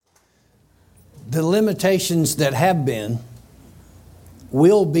The limitations that have been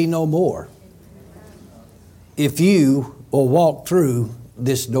will be no more if you will walk through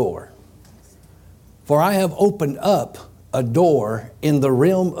this door. For I have opened up a door in the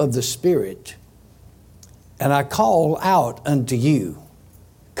realm of the Spirit, and I call out unto you,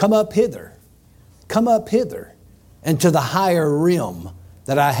 come up hither, and to the higher realm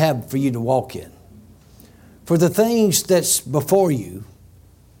that I have for you to walk in. For the things that's before you,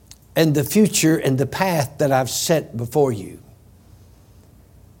 and the future and the path that I've set before you,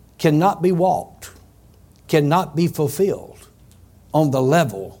 cannot be walked, cannot be fulfilled on the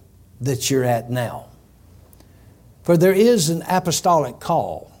level that you're at now. For there is an apostolic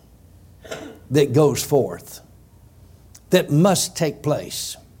call that goes forth that must take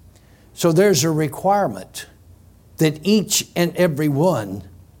place. So there's a requirement that each and every one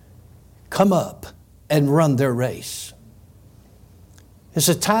come up and run their race. It's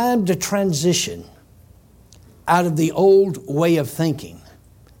a time to transition out of the old way of thinking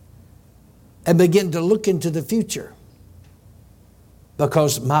and begin to look into the future,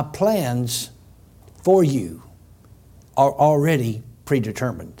 because my plans for you are already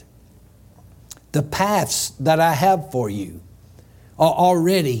predetermined. The paths that I have for you are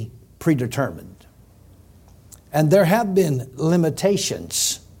already predetermined. And there have been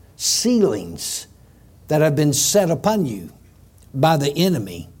limitations, ceilings that have been set upon you by the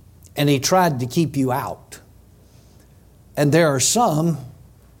enemy, and he tried to keep you out. And there are some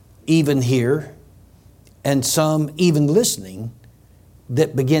even here and some even listening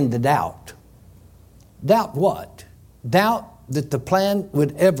that begin to doubt. Doubt what? Doubt that the plan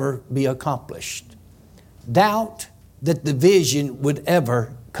would ever be accomplished. Doubt that the vision would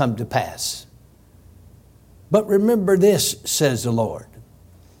ever come to pass. But remember this, says the Lord.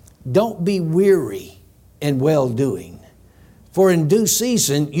 Don't be weary in well-doing, for in due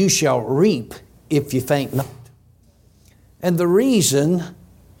season you shall reap if you faint not. And the reason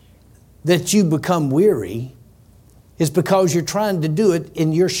that you become weary is because you're trying to do it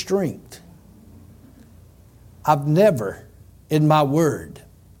in your strength. I've never in my word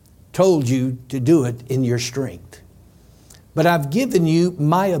told you to do it in your strength. But I've given you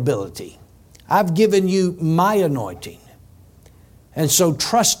my ability. I've given you my anointing. And so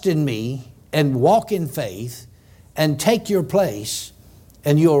trust in me and walk in faith and take your place,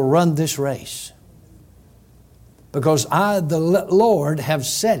 and you'll run this race. Because I, the Lord, have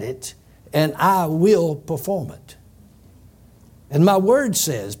said it, and I will perform it. And my word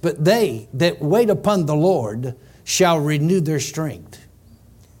says, but they that wait upon the Lord shall renew their strength.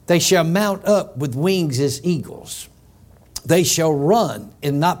 They shall mount up with wings as eagles. They shall run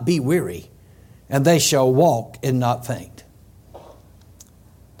and not be weary, and they shall walk and not faint.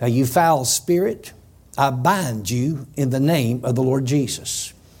 Now, you foul spirit, I bind you in the name of the Lord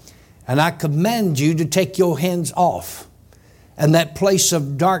Jesus. And I command you to take your hands off. And that place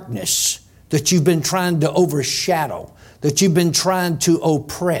of darkness that you've been trying to overshadow, that you've been trying to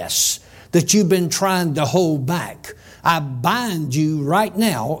oppress, that you've been trying to hold back, I bind you right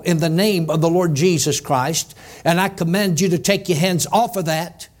now in the name of the Lord Jesus Christ. And I command you to take your hands off of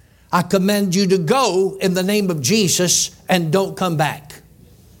that. I command you to go in the name of Jesus and don't come back.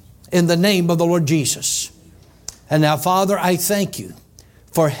 In the name of the Lord Jesus. And now, Father, I thank you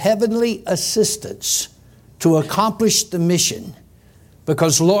for heavenly assistance to accomplish the mission.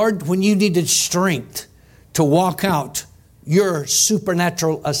 Because, Lord, when you needed strength to walk out your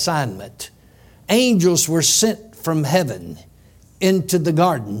supernatural assignment, angels were sent from heaven into the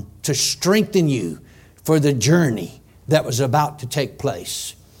garden to strengthen you for the journey that was about to take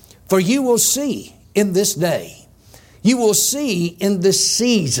place. For you will see in this day, you will see in this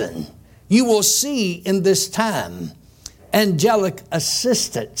season, you will see in this time, angelic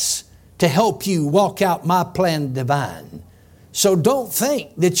assistance to help you walk out my plan divine. So don't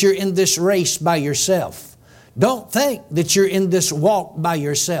think that you're in this race by yourself. Don't think that you're in this walk by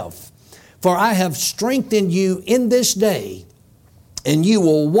yourself. For I have strengthened you in this day, and you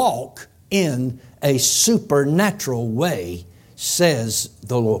will walk in a supernatural way, says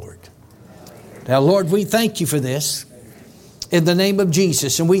the Lord. Now, Lord, we thank you for this in the name of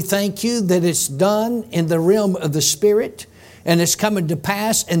Jesus. And we thank you that it's done in the realm of the Spirit, and it's coming to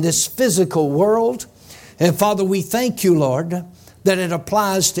pass in this physical world. And Father, we thank you, Lord, that it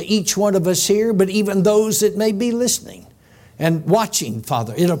applies to each one of us here, but even those that may be listening and watching,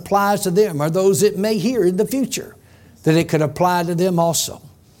 Father, it applies to them, or those that may hear in the future, that it could apply to them also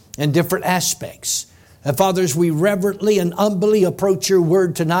in different aspects. And Father, as we reverently and humbly approach your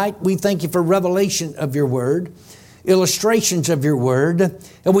word tonight, we thank you for revelation of your word, illustrations of your word,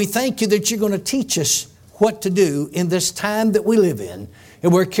 and we thank you that you're going to teach us what to do in this time that we live in.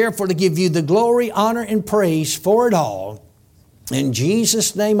 And we're careful to give you the glory, honor, and praise for it all. In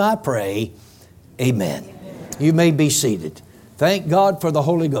Jesus' name I pray, amen. You may be seated. Thank God for the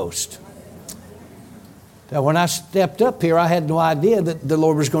Holy Ghost. Now, when I stepped up here, I had no idea that the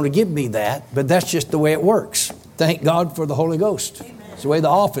Lord was going to give me that, but that's just the way it works. Thank God for the Holy Ghost. It's the way the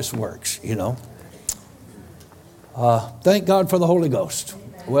office works, you know. Thank God for the Holy Ghost.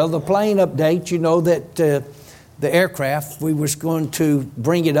 Well, the plane update, you know that the aircraft, we was going to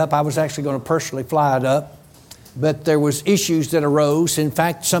bring it up. I was actually going to personally fly it up, but there was issues that arose. In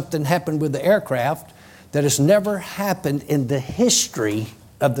fact, something happened with the aircraft that has never happened in the history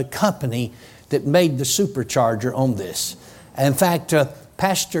of the company that made the supercharger on this. In fact,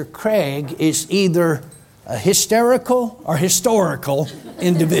 Pastor Craig is either a hysterical or historical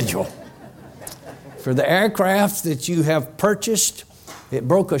individual. For the aircraft that you have purchased, it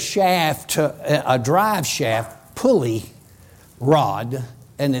broke a shaft, a drive shaft pulley rod,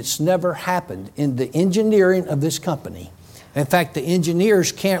 and it's never happened in the engineering of this company. In fact, the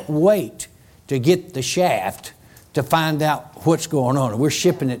engineers can't wait to get the shaft to find out what's going on. We're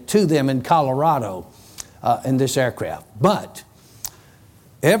shipping it to them in Colorado in this aircraft. But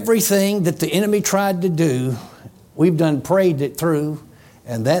everything that the enemy tried to do, we've done prayed it through,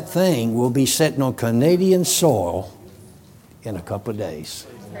 and that thing will be sitting on Canadian soil in a couple of days.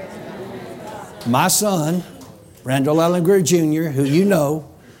 My son, Randall Allen Grier Jr., who you know,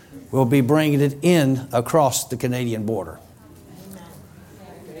 will be bringing it in across the Canadian border.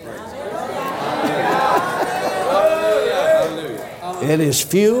 It is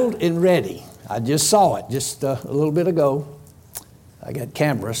fueled and ready. I just saw it just a little bit ago. I got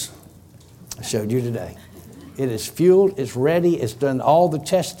cameras. I showed you today. It is fueled, it's ready, it's done all the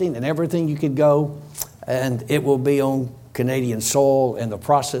testing and everything you could go, and it will be on Canadian soil, and the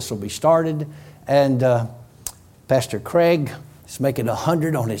process will be started. And Pastor Craig is making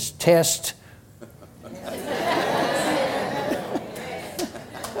 100 on his test.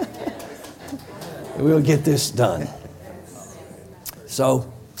 We'll get this done.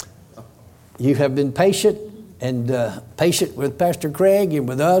 So you have been patient and patient with Pastor Craig and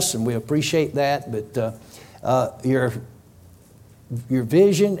with us, and we appreciate that. But your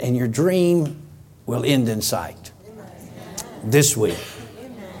vision and your dream will end in sight this week,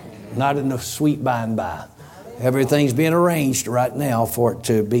 not in the sweet by and by. Everything's being arranged right now for it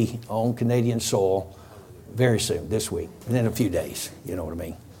to be on Canadian soil very soon, this week, and in a few days, you know what I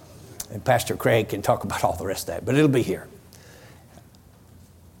mean. And Pastor Craig can talk about all the rest of that, but it'll be here.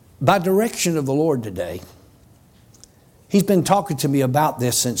 By direction of the Lord today, He's been talking to me about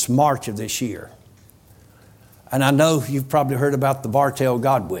this since March of this year. And I know you've probably heard about the Vartel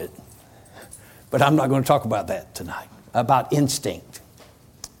Godwit, but I'm not going to talk about that tonight, about instinct.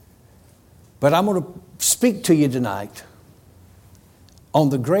 But I'm going to speak to you tonight on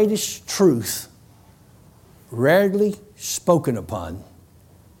the greatest truth rarely spoken upon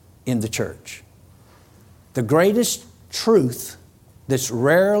in the church. The greatest truth that's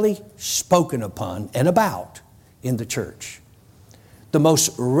rarely spoken upon and about in the church. The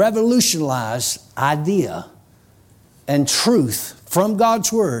most revolutionized idea and truth from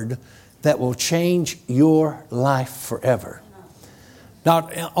God's Word that will change your life forever.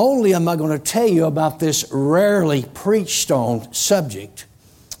 Not only am I going to tell you about this rarely preached on subject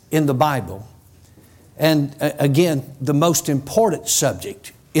in the Bible, and again, the most important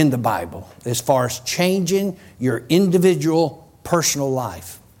subject in the Bible as far as changing your individual personal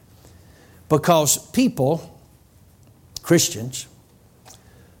life. Because people, Christians,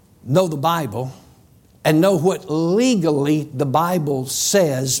 know the Bible and know what legally the Bible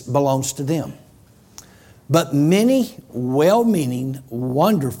says belongs to them. But many well-meaning,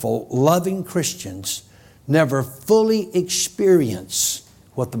 wonderful, loving Christians never fully experience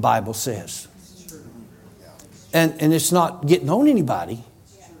what the Bible says. And it's not getting on anybody,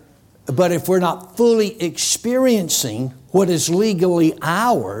 but if we're not fully experiencing what is legally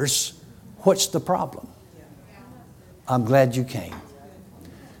ours, what's the problem? I'm glad you came.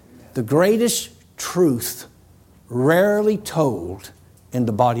 The greatest truth rarely told in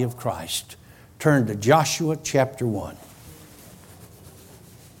the body of Christ. Turn to Joshua chapter 1.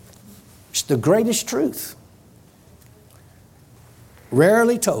 It's the greatest truth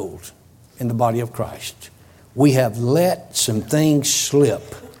rarely told in the body of Christ. We have let some things slip.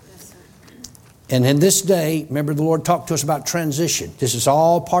 And in this day, remember the Lord talked to us about transition. This is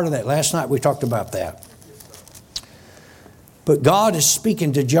all part of that. Last night we talked about that. But God is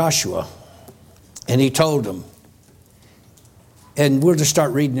speaking to Joshua, and He told him, and we'll just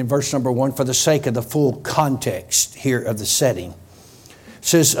start reading in verse number 1 for the sake of the full context here of the setting. It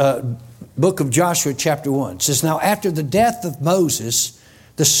says, book of Joshua chapter 1. It says, now after the death of Moses,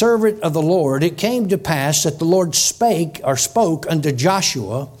 the servant of the Lord, it came to pass that the Lord spoke unto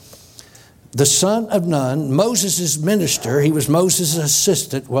Joshua, the son of Nun, Moses' minister. He was Moses'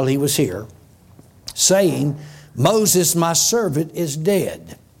 assistant while he was here, saying, Moses, my servant, is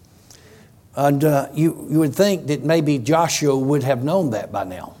dead. And you would think that maybe Joshua would have known that by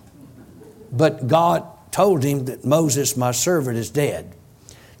now. But God told him that Moses, my servant, is dead.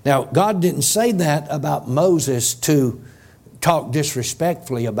 Now, God didn't say that about Moses to talk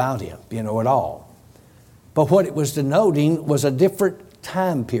disrespectfully about him, at all. But what it was denoting was a different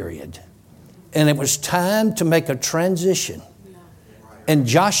time period. And it was time to make a transition. And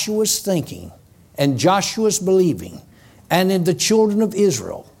Joshua's thinking and Joshua's believing and in the children of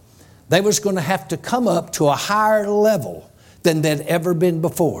Israel, they was going to have to come up to a higher level than they'd ever been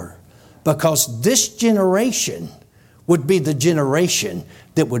before. Because this generation would be the generation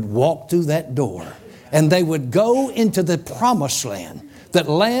that would walk through that door. And they would go into the promised land, that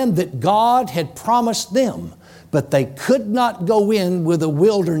land that God had promised them. But they could not go in with a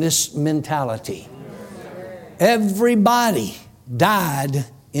wilderness mentality. Everybody died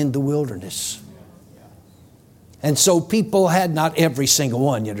in the wilderness. And so people had, not every single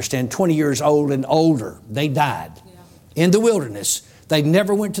one, you understand, 20 years old and older, they died in the wilderness. They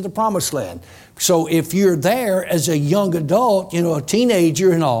never went to the promised land. So if you're there as a young adult, a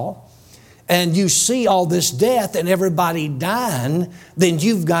teenager and all, and you see all this death and everybody dying, then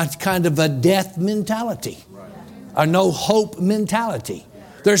you've got kind of a death mentality. A no hope mentality.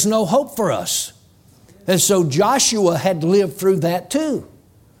 There's no hope for us. And so Joshua had lived through that too.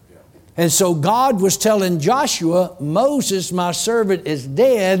 And so God was telling Joshua, Moses, my servant, is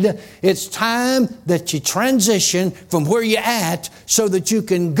dead. It's time that you transition from where you're at so that you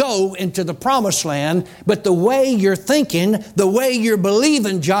can go into the promised land. But the way you're thinking, the way you're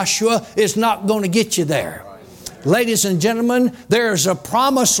believing, Joshua, is not going to get you there. Ladies and gentlemen, there's a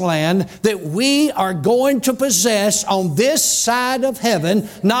promised land that we are going to possess on this side of heaven,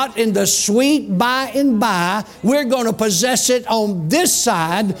 not in the sweet by and by. We're going to possess it on this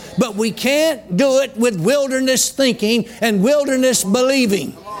side, but we can't do it with wilderness thinking and wilderness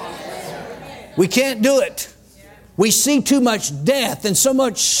believing. We can't do it. We see too much death and so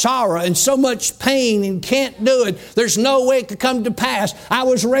much sorrow and so much pain and can't do it. There's no way it could come to pass. I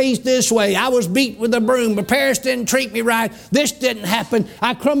was raised this way. I was beat with a broom. My parents didn't treat me right. This didn't happen.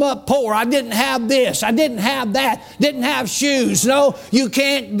 I come up poor. I didn't have this. I didn't have that. Didn't have shoes. No, you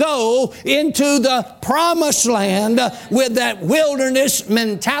can't go into the promised land with that wilderness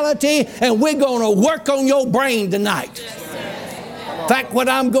mentality, and we're going to work on your brain tonight. In fact, what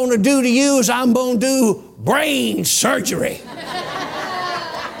I'm going to do to you is I'm going to do brain surgery.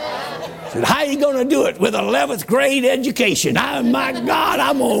 Said, how are you going to do it? With 11th grade education. My God,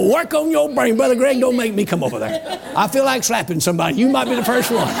 I'm going to work on your brain. Brother Greg, don't make me come over there. I feel like slapping somebody. You might be the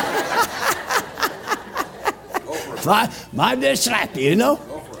first one. Might just slap you,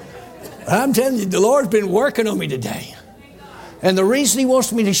 I'm telling you, the Lord's been working on me today. And the reason He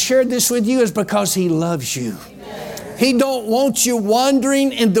wants me to share this with you is because He loves you. He don't want you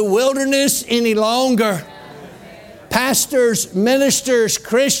wandering in the wilderness any longer. Pastors, ministers,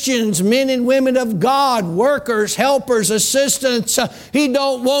 Christians, men and women of God, workers, helpers, assistants. He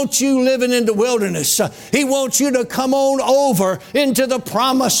don't want you living in the wilderness. He wants you to come on over into the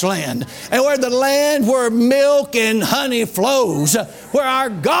promised land, and where the land where milk and honey flows, where our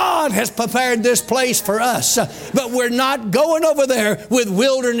God has prepared this place for us. But we're not going over there with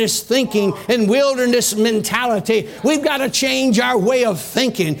wilderness thinking and wilderness mentality. We've got to change our way of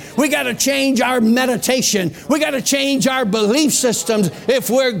thinking. We got to change our meditation. We got to change our belief systems if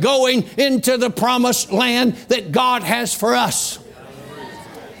we're going into the promised land that God has for us.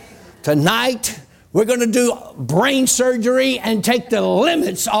 Tonight, we're going to do brain surgery and take the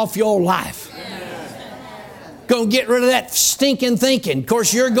limits off your life. Going to get rid of that stinking thinking. Of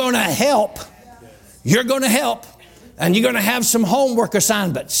course, you're going to help. You're going to help. And you're going to have some homework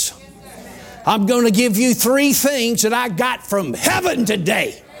assignments. I'm going to give you 3 things that I got from heaven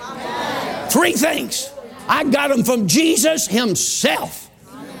today. 3 things. I got them from Jesus Himself.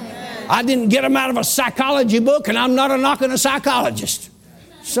 I didn't get them out of a psychology book, and I'm not a knocking a psychologist.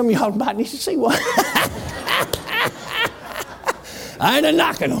 Some of y'all might need to see one. I ain't a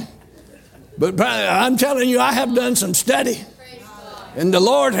knocking them. But I'm telling you, I have done some study. And the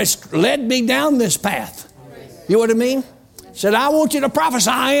Lord has led me down this path. You know what I mean? Said, I want you to prophesy.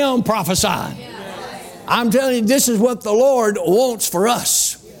 I am prophesying. I'm telling you, this is what the Lord wants for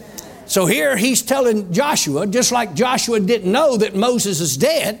us. So here He's telling Joshua, just like Joshua didn't know that Moses is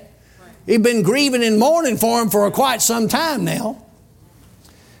dead. He'd been grieving and mourning for him for quite some time now.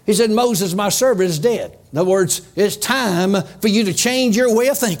 He said, Moses, my servant, is dead. In other words, it's time for you to change your way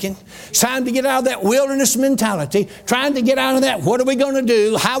of thinking. It's time to get out of that wilderness mentality, trying to get out of that, what are we going to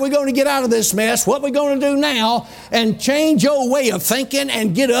do? How are we going to get out of this mess? What are we going to do now? And change your way of thinking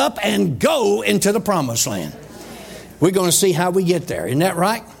and get up and go into the promised land. We're going to see how we get there. Isn't that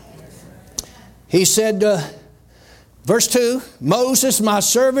right? He said, verse 2, Moses, my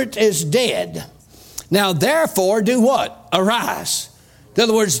servant, is dead. Now, therefore, do what? Arise. In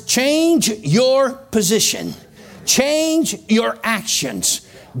other words, change your position. Change your actions.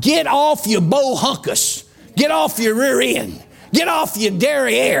 Get off your bohunkus. Get off your rear end. Get off your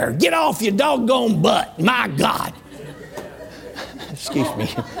derriere. Get off your doggone butt. My God. Excuse me.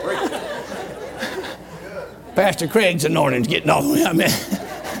 Pastor Craig's anointing's getting off me. I mean,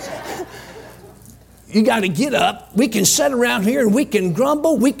 you got to get up. We can sit around here and we can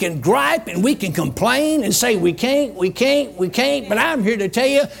grumble, we can gripe, and we can complain and say we can't. But I'm here to tell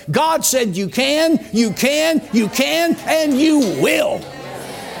you, God said you can, and you will.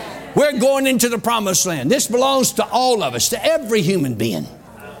 We're going into the promised land. This belongs to all of us, to every human being.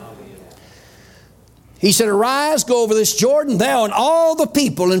 He said, arise, go over this Jordan, thou and all the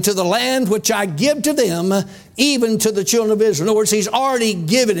people, into the land which I give to them, even to the children of Israel. In other words, he's already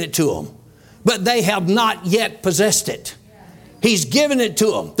given it to them, but they have not yet possessed it. He's given it to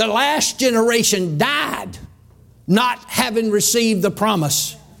them. The last generation died not having received the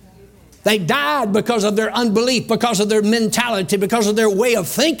promise. They died because of their unbelief, because of their mentality, because of their way of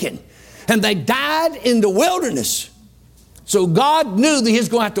thinking. And they died in the wilderness. So God knew that he was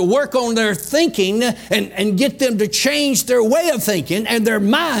going to have to work on their thinking and get them to change their way of thinking and their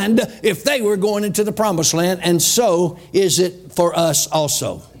mind if they were going into the promised land. And so is it for us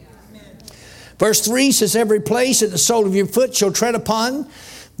also. Verse 3 says, every place that the sole of your foot shall tread upon,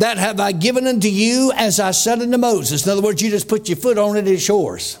 that have I given unto you, as I said unto Moses. In other words, you just put your foot on it, it's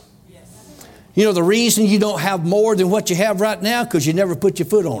yours. Yes. You know the reason you don't have more than what you have right now? Because you never put your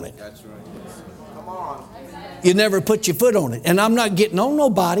foot on it. That's right. Come on. You never put your foot on it. And I'm not getting on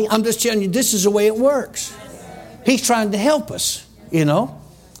nobody. I'm just telling you, this is the way it works. He's trying to help us, you know.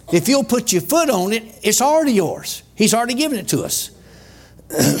 If you'll put your foot on it, it's already yours. He's already given it to us.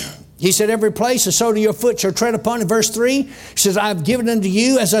 He said, every place the sole of your foot shall tread upon. In verse 3, he says, I have given unto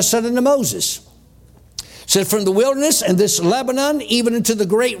you, as I said unto Moses. He said, from the wilderness and this Lebanon, even unto the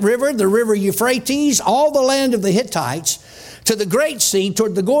great river, the river Euphrates, all the land of the Hittites, to the great sea,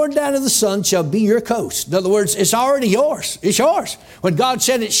 toward the going down of the sun, shall be your coast. In other words, it's already yours. It's yours. When God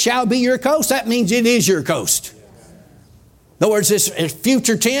said it shall be your coast, that means it is your coast. In other words, it's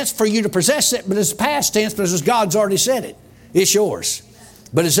future tense for you to possess it, but it's past tense because God's already said it. It's yours.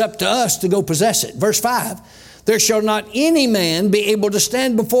 But it's up to us to go possess it. Verse 5, there shall not any man be able to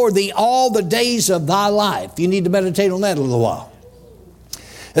stand before thee all the days of thy life. You need to meditate on that a little while.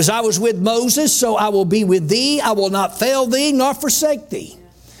 As I was with Moses, so I will be with thee. I will not fail thee nor forsake thee.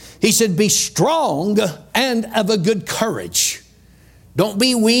 He said, be strong and of a good courage. Don't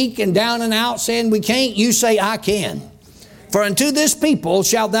be weak and down and out saying we can't. You say I can. For unto this people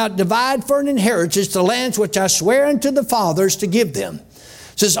shalt thou divide for an inheritance the lands which I swear unto the fathers to give them.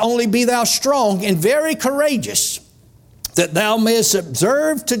 It says, only be thou strong and very courageous, that thou mayest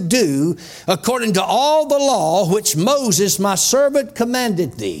observe to do according to all the law which Moses my servant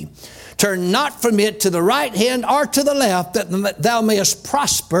commanded thee. Turn not from it to the right hand or to the left, that thou mayest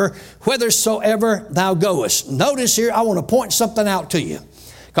prosper whithersoever thou goest. Notice here, I want to point something out to you,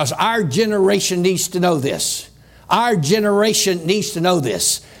 because our generation needs to know this. Our generation needs to know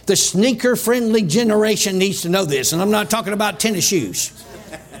this. The sneaker-friendly generation needs to know this. And I'm not talking about tennis shoes.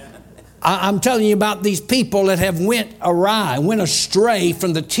 I'm telling you about these people that have went astray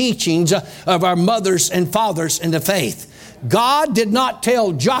from the teachings of our mothers and fathers in the faith. God did not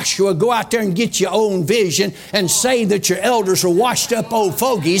tell Joshua, go out there and get your own vision and say that your elders are washed up old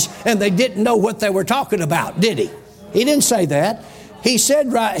fogies and they didn't know what they were talking about, did he? He didn't say that. He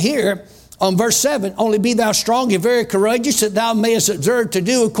said right here on verse 7, only be thou strong and very courageous, that thou mayest observe to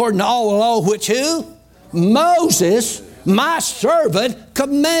do according to all the law which who? Moses, my servant,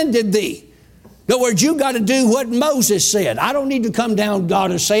 commanded thee. In other words, you got to do what Moses said. I don't need to come down,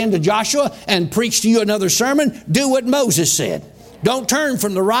 God is saying to Joshua, and preach to you another sermon. Do what Moses said. Don't turn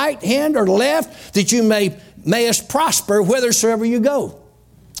from the right hand or the left, that you mayest prosper whithersoever you go.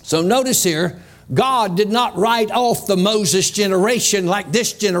 So notice here, God did not write off the Moses generation like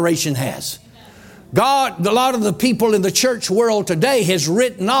this generation has. God, a lot of the people in the church world today has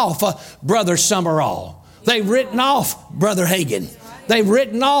written off Brother Summerall. They've written off Brother Hagin. They've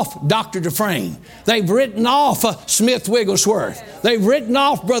written off Dr. Dufresne. They've written off Smith Wigglesworth. They've written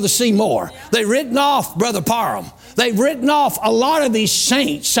off Brother Seymour. They've written off Brother Parham. They've written off a lot of these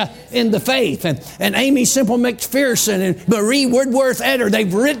saints in the faith. And Amy Semple McPherson and Marie Woodworth Eder,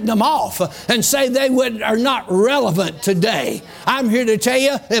 they've written them off and say they are not relevant today. I'm here to tell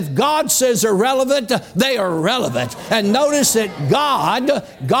you, if God says they're relevant, they are relevant. And notice that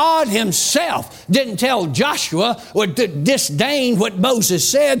God himself didn't tell Joshua or disdain what Moses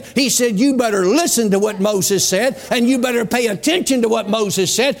said. He said, you better listen to what Moses said, and you better pay attention to what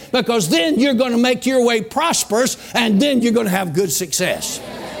Moses said, because then you're going to make your way prosperous, and then you're going to have good success.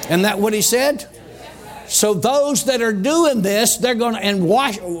 Isn't that what he said? So those that are doing this, they're going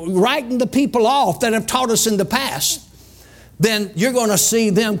to, writing the people off that have taught us in the past, then you're going to see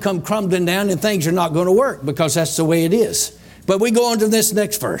them come crumbling down, and things are not going to work, because that's the way it is. But we go on to this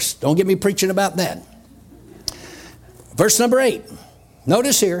next verse. Don't get me preaching about that. Verse number 8.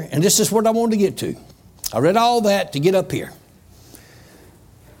 Notice here, and this is what I wanted to get to. I read all that to get up here.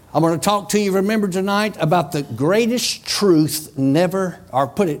 I'm going to talk to you, remember tonight, about the greatest truth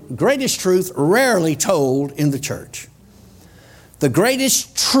greatest truth rarely told in the church. The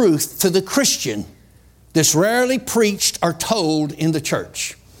greatest truth to the Christian that's rarely preached or told in the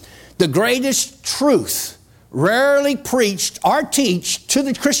church. The greatest truth rarely preached or teached to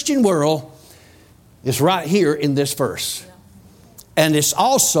the Christian world is right here in this verse. And it's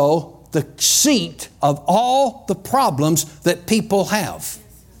also the seat of all the problems that people have.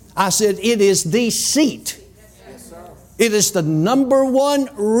 I said it is the seat. It is the number one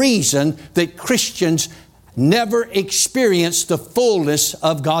reason that Christians never experience the fullness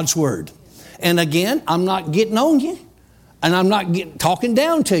of God's Word. And again, I'm not getting on you, and I'm not talking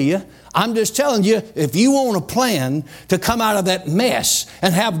down to you. I'm just telling you, if you want a plan to come out of that mess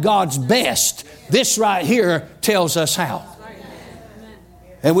and have God's best, this right here tells us how.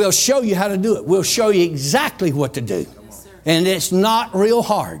 And we'll show you how to do it. We'll show you exactly what to do. And it's not real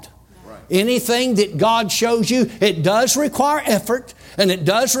hard. Anything that God shows you, it does require effort, and it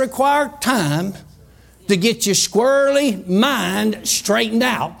does require time to get your squirrely mind straightened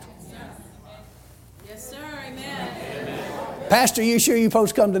out. Yes, sir. Amen. Pastor, you sure you're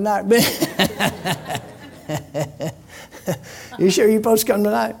supposed to come tonight? You sure you're supposed to come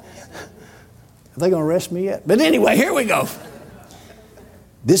tonight? Are they going to arrest me yet? But anyway, here we go.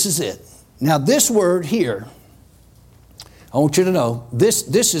 This is it. Now, this word here, I want you to know,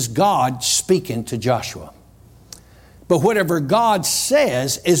 this is God speaking to Joshua. But whatever God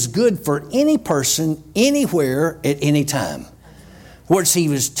says is good for any person, anywhere, at any time. Whereas he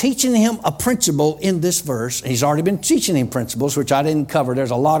was teaching him a principle in this verse. He's already been teaching him principles, which I didn't cover.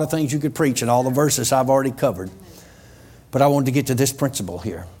 There's a lot of things you could preach in all the verses I've already covered. But I wanted to get to this principle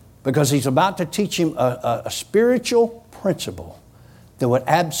here, because he's about to teach him a spiritual principle that would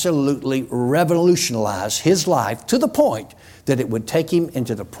absolutely revolutionize his life to the point that it would take him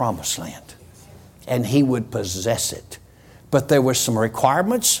into the promised land and he would possess it. But there were some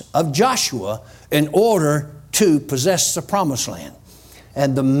requirements of Joshua in order to possess the promised land.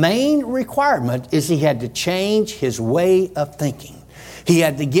 And the main requirement is he had to change his way of thinking. He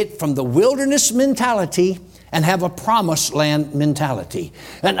had to get from the wilderness mentality and have a promised land mentality.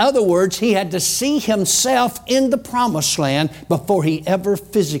 In other words, he had to see himself in the promised land before he ever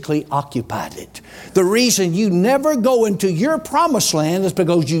physically occupied it. The reason you never go into your promised land is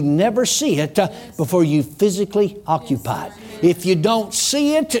because you never see it before you physically occupy it. If you don't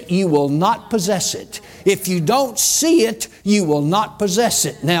see it, you will not possess it. If you don't see it, you will not possess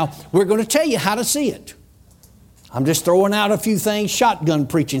it. Now, we're going to tell you how to see it. I'm just throwing out a few things, shotgun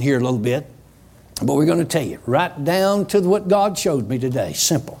preaching here a little bit. But we're going to tell you right down to what God showed me today.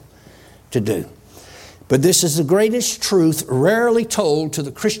 Simple to do. But this is the greatest truth rarely told to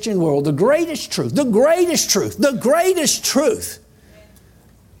the Christian world. The greatest truth, the greatest truth, the greatest truth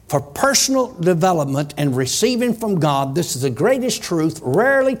for personal development and receiving from God. This is the greatest truth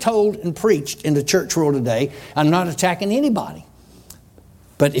rarely told and preached in the church world today. I'm not attacking anybody,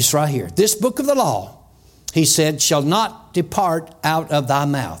 but it's right here. This book of the law, he said, shall not depart out of thy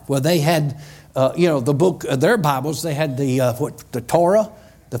mouth. Well, they had the book of their Bibles, they had the Torah,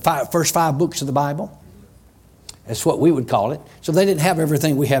 the first 5 books of the Bible. That's what we would call it. So they didn't have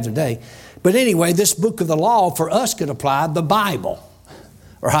everything we have today. But anyway, this book of the law for us could apply the Bible,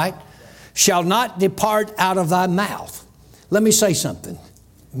 right? Shall not depart out of thy mouth. Let me say something.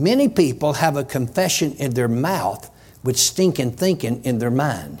 Many people have a confession in their mouth with stinking thinking in their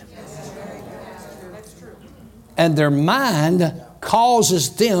mind. That's true. And their mind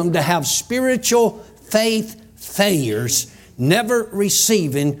causes them to have spiritual faith failures, never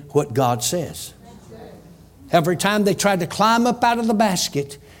receiving what God says. Every time they try to climb up out of the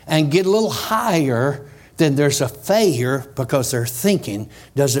basket and get a little higher, then there's a failure because their thinking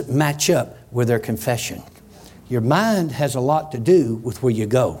doesn't match up with their confession. Your mind has a lot to do with where you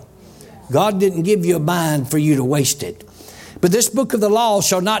go. God didn't give you a mind for you to waste it. But this book of the law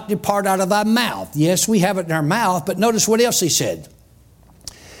shall not depart out of thy mouth. Yes, we have it in our mouth, but notice what else he said.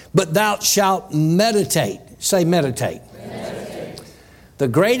 But thou shalt meditate. Say meditate. Meditate. The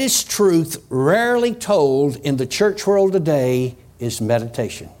greatest truth rarely told in the church world today is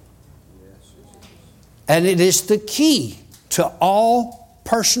meditation. And it is the key to all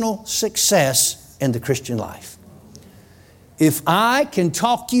personal success in the Christian life. If I can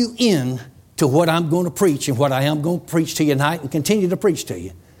talk you in to what I'm going to preach and what I am going to preach to you tonight and continue to preach to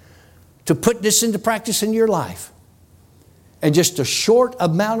you, to put this into practice in your life, in just a short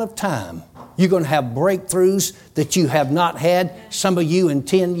amount of time, you're going to have breakthroughs that you have not had. Some of you in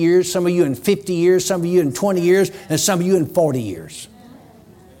 10 years, some of you in 50 years, some of you in 20 years, and some of you in 40 years.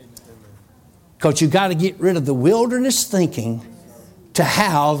 Because you've got to get rid of the wilderness thinking to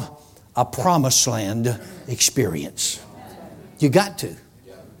have a promised land experience. You got to.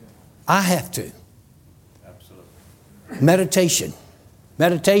 I have to. Meditation.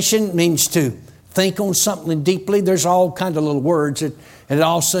 Meditation means to think on something deeply. There's all kinds of little words. And it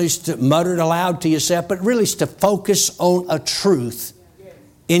also is to mutter it aloud to yourself. But really it's to focus on a truth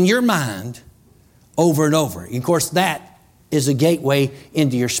in your mind over and over. And of course, that is a gateway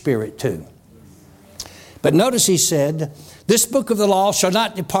into your spirit too. But notice he said, this book of the law shall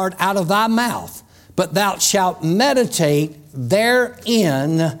not depart out of thy mouth, but thou shalt meditate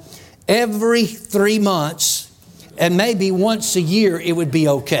therein every 3 months, and maybe once a year it would be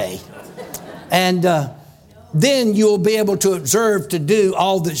okay. And then you'll be able to observe to do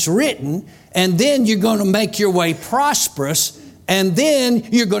all that's written, and then you're going to make your way prosperous, and then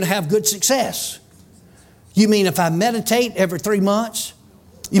you're going to have good success. You mean if I meditate every 3 months?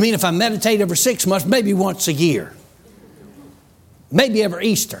 You mean if I meditate every 6 months, maybe once a year? Maybe every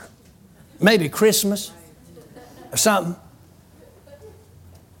Easter? Maybe Christmas? Or something?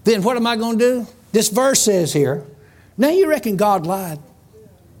 Then what am I going to do? This verse says here, now you reckon God lied?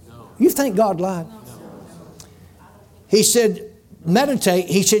 No. You think God lied? No. He said, meditate.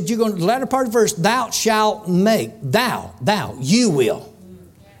 He said, you're going to, the latter part of the verse, thou shalt make. Thou, you will.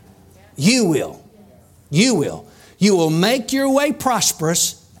 You will. You will. You will make your way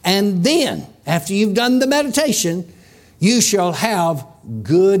prosperous, and then, after you've done the meditation, you shall have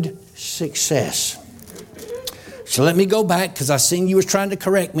good success. So let me go back, because I seen you was trying to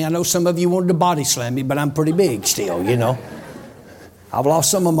correct me. I know some of you wanted to body slam me, but I'm pretty big still, you know. I've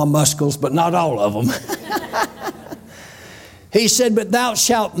lost some of my muscles, but not all of them. He said, but thou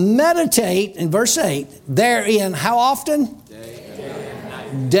shalt meditate, in verse 8, therein, how often?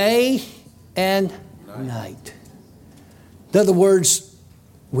 Day and night. In other words,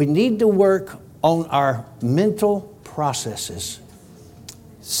 we need to work on our mental processes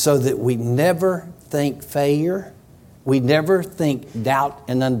so that we never think failure. We never think doubt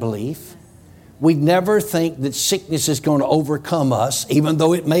and unbelief. We never think that sickness is going to overcome us, even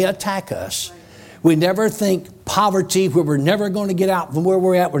though it may attack us. We never think poverty, where we're never going to get out from where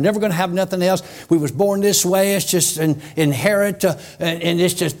we're at. We're never going to have nothing else. We was born this way. It's just an inherit, and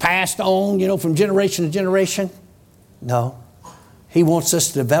it's just passed on, you know, from generation to generation. No. He wants us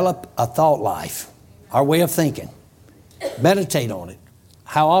to develop a thought life, our way of thinking. Meditate on it.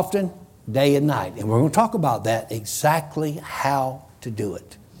 How often? Day and night. And we're going to talk about that, exactly how to do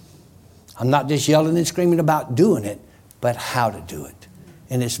it. I'm not just yelling and screaming about doing it, but how to do it.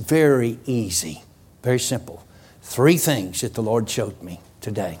 And it's very easy, very simple. 3 things that the Lord showed me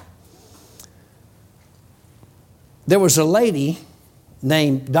today. There was a lady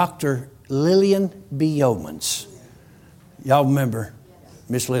named Dr. Lillian B. Yeomans. Y'all remember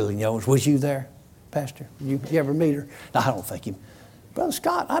Miss Lillian Yeomans? Was you there, Pastor? You ever meet her? No, I don't think you. Brother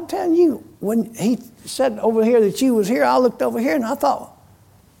Scott, I'm telling you, when he said over here that you was here, I looked over here and I thought,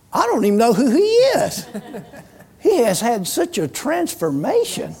 I don't even know who he is. He has had such a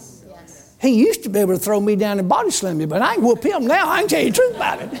transformation. He used to be able to throw me down and body slam me, but I can whoop him now. I can tell you the truth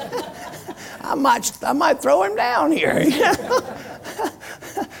about it. I might throw him down here.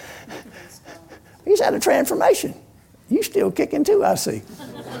 He's had a transformation. You still kicking too, I see.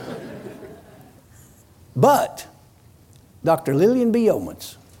 But Dr. Lillian B.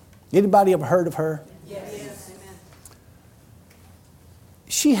 Yeomans, anybody ever heard of her? Yes.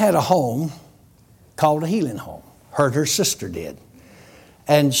 She had a home called a healing home. Her sister did.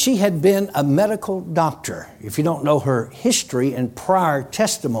 And she had been a medical doctor. If you don't know her history and prior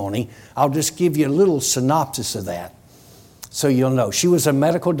testimony, I'll just give you a little synopsis of that so you'll know. She was a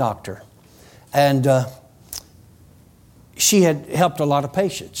medical doctor, and she had helped a lot of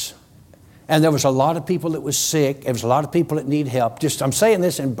patients. And there was a lot of people that was sick. There was a lot of people that need help. I'm saying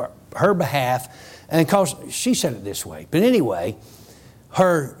this in her behalf. And because she said it this way. But anyway,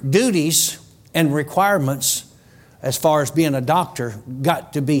 her duties and requirements as far as being a doctor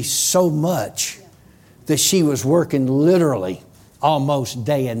got to be so much that she was working literally almost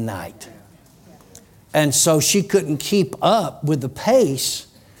day and night. And so she couldn't keep up with the pace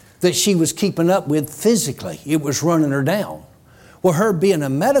that she was keeping up with physically. It was running her down. Well, her being a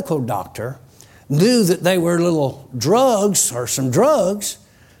medical doctor knew that they were little drugs or some drugs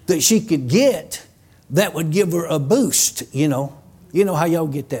that she could get that would give her a boost, you know. You know how y'all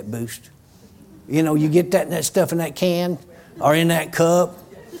get that boost? You know, you get that stuff in that can or in that cup,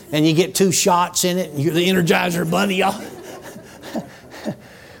 and you get 2 shots in it, and you're the Energizer Bunny, y'all.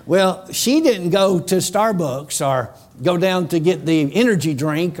 Well, she didn't go to Starbucks or go down to get the energy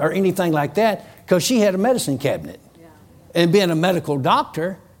drink or anything like that because she had a medicine cabinet. Yeah. And being a medical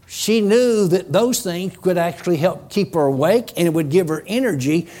doctor, she knew that those things could actually help keep her awake, and it would give her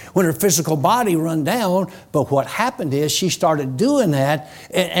energy when her physical body run down. But what happened is she started doing that,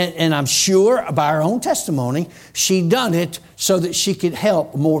 and I'm sure by her own testimony, she done it so that she could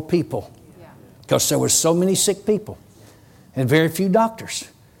help more people. Because there were so many sick people and very few doctors.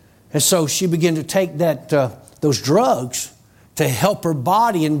 And so she began to take those drugs to help her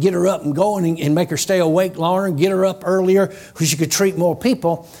body and get her up and going and make her stay awake longer and get her up earlier so she could treat more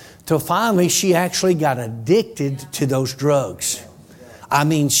people. Till finally she actually got addicted to those drugs. I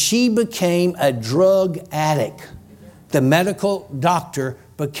mean, she became a drug addict. The medical doctor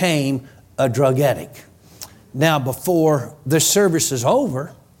became a drug addict. Now, before this service is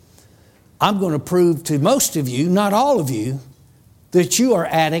over, I'm going to prove to most of you, not all of you, that you are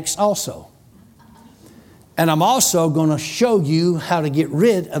addicts also. And I'm also going to show you how to get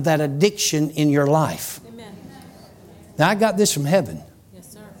rid of that addiction in your life. Amen. Now, I got this from heaven.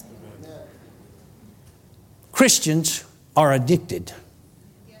 Yes, sir. Christians are addicted.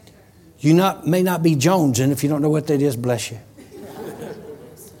 You may not be jonesing. If you don't know what that is, bless you.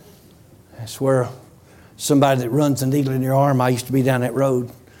 That's where somebody that runs a needle in your arm, I used to be down that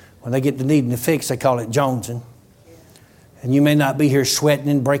road. When they get the needle fixed, they call it jonesing. And you may not be here sweating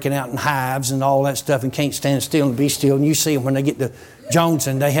and breaking out in hives and all that stuff and can't stand still and be still. And you see them when they get to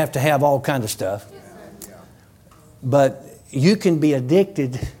jonesing, they have to have all kind of stuff. But you can be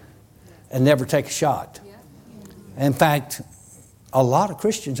addicted and never take a shot. In fact, a lot of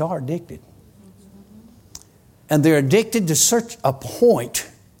Christians are addicted. And they're addicted to such a point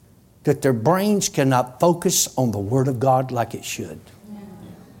that their brains cannot focus on the Word of God like it should.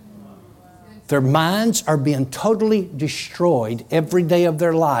 Their minds are being totally destroyed every day of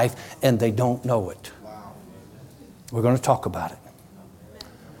their life, and they don't know it. We're going to talk about it.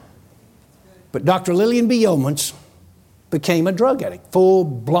 But Dr. Lillian B. Yeomans became a drug addict,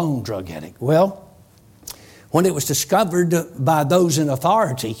 full-blown drug addict. Well, when it was discovered by those in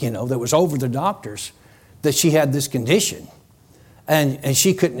authority, that was over the doctors, that she had this condition, and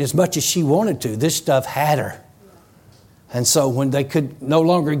she couldn't, as much as she wanted to, this stuff had her. And so when they could no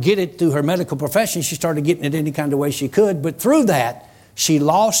longer get it through her medical profession, she started getting it any kind of way she could. But through that, she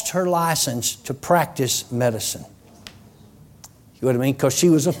lost her license to practice medicine. You know what I mean? Because she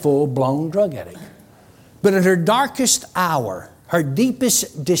was a full-blown drug addict. But at her darkest hour, her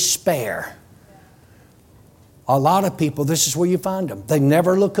deepest despair, a lot of people, this is where you find them. They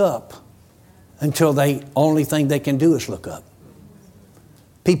never look up until the only thing they can do is look up.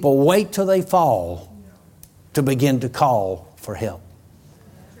 People wait till they fall to begin to call for help.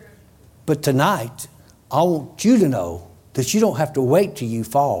 But tonight, I want you to know that you don't have to wait till you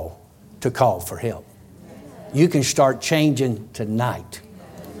fall to call for help. You can start changing tonight.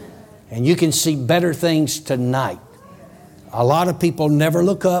 And you can see better things tonight. A lot of people never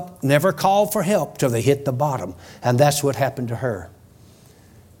look up, never call for help till they hit the bottom. And that's what happened to her.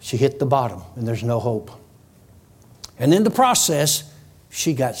 She hit the bottom and there's no hope. And in the process,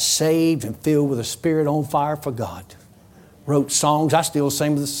 she got saved and filled with a spirit on fire for God. Wrote songs. I still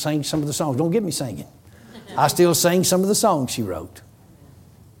sing some of the songs. Don't get me singing. I still sing some of the songs she wrote.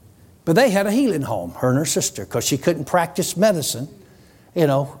 But they had a healing home, her and her sister, because she couldn't practice medicine,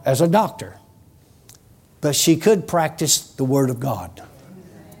 as a doctor. But she could practice the Word of God.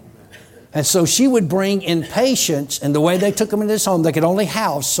 And so she would bring in patients, and the way they took them into this home, they could only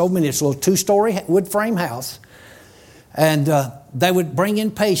house so many. It's a little 2-story wood frame house. And they would bring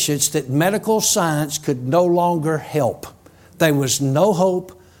in patients that medical science could no longer help. There was no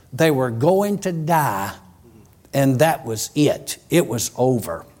hope. They were going to die. And that was it. It was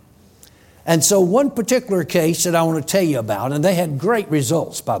over. And so one particular case that I want to tell you about, and they had great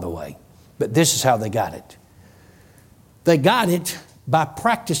results, by the way, but this is how they got it. They got it by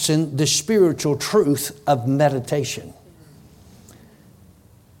practicing the spiritual truth of meditation.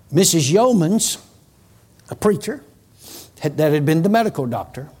 Mrs. Yeomans, a preacher that had been the medical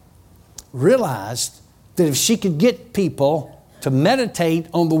doctor, realized that if she could get people to meditate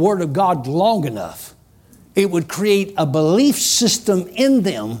on the Word of God long enough, it would create a belief system in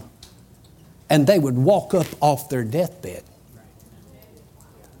them, and they would walk up off their deathbed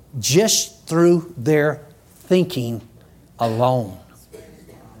just through their thinking alone.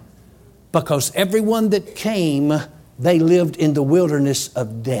 Because everyone that came, they lived in the wilderness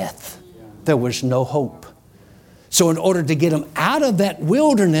of death. There was no hope. So in order to get them out of that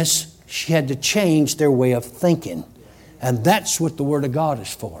wilderness, she had to change their way of thinking. And that's what the Word of God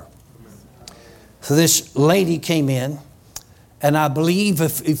is for. So this lady came in, and I believe,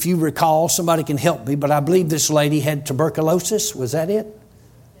 if you recall, somebody can help me, but I believe this lady had tuberculosis. Was that it?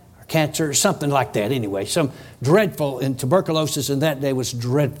 Or cancer or something like that anyway. Some dreadful, and tuberculosis in that day was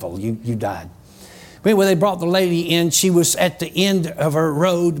dreadful. You died. Anyway, they brought the lady in. She was at the end of her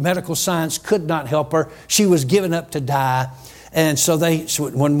road. Medical science could not help her. She was given up to die. And so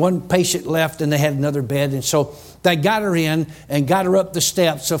when one patient left, and they had another bed, and so they got her in and got her up the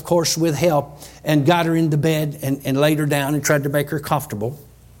steps, of course, with help, and got her into bed and laid her down and tried to make her comfortable.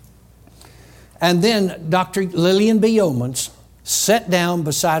 And then Dr. Lillian B. Yeomans sat down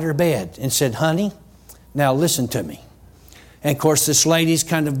beside her bed and said, "Honey, now listen to me." And of course, this lady's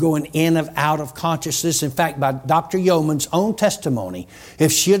kind of going in and out of consciousness. In fact, by Dr. Yeoman's own testimony,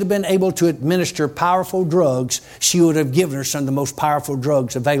 if she had been able to administer powerful drugs, she would have given her some of the most powerful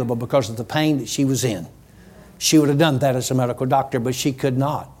drugs available because of the pain that she was in. She would have done that as a medical doctor, but she could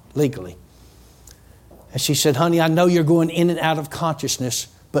not legally. And she said, "Honey, I know you're going in and out of consciousness,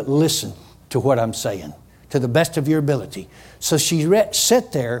 but listen to what I'm saying to the best of your ability." So she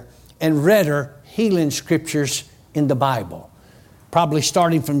sat there and read her healing scriptures in the Bible. Probably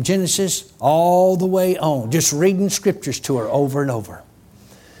starting from Genesis all the way on, just reading scriptures to her over and over.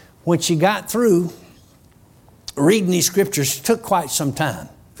 When she got through reading these scriptures, it took quite some time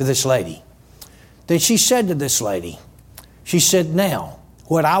for this lady. Then she said to this lady, she said, "Now,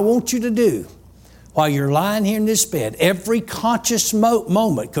 what I want you to do while you're lying here in this bed, every conscious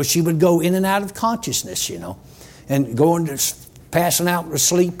moment," because she would go in and out of consciousness, and going to passing out to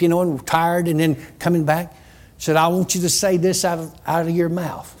sleep, and tired, and then coming back. Said, "I want you to say this out of your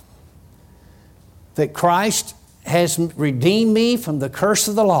mouth. That Christ has redeemed me from the curse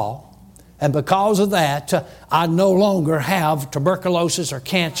of the law. And because of that, I no longer have tuberculosis or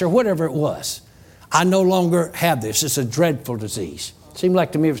cancer, whatever it was. I no longer have this. It's a dreadful disease." Seemed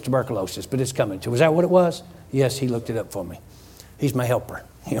like to me it was tuberculosis, but it's coming to. Was that what it was? Yes, he looked it up for me. He's my helper.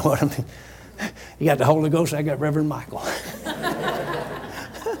 You know what I mean? You got the Holy Ghost, I got Reverend Michael.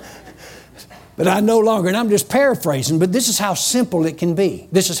 But I no longer, and I'm just paraphrasing, but this is how simple it can be.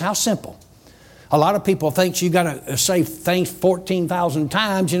 This is how simple. A lot of people think you got to say things 14,000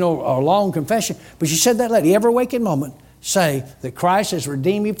 times, a long confession. But she said that lady, every waking moment, say that Christ has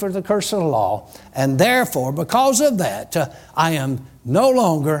redeemed me from the curse of the law. And therefore, because of that, I am no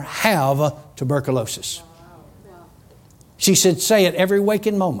longer have tuberculosis. She said, say it every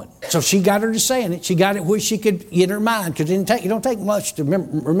waking moment. So she got her to saying it. She got it where she could in her mind, because it don't take much to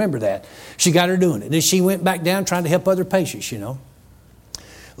remember that. She got her doing it. Then she went back down trying to help other patients,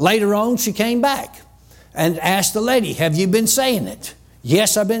 Later on, she came back and asked the lady, "Have you been saying it?"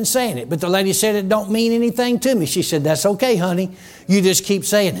 "Yes, I've been saying it." But the lady said, "It don't mean anything to me." She said, "That's okay, honey. You just keep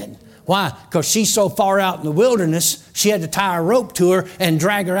saying it." Why? Because she's so far out in the wilderness, she had to tie a rope to her and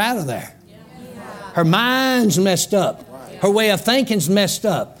drag her out of there. Her mind's messed up. Her way of thinking's messed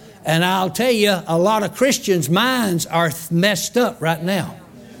up. And I'll tell you, a lot of Christians' minds are messed up right now.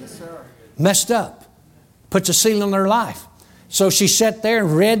 Messed up. Puts a seal on their life. So she sat there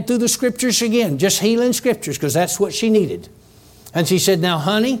and read through the scriptures again, just healing scriptures, because that's what she needed. And she said, "Now,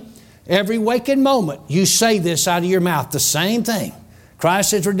 honey, every waking moment, you say this out of your mouth, the same thing.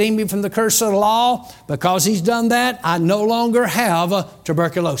 Christ has redeemed me from the curse of the law. Because He's done that, I no longer have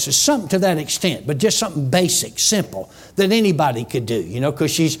tuberculosis." Something to that extent, but just something basic, simple, that anybody could do,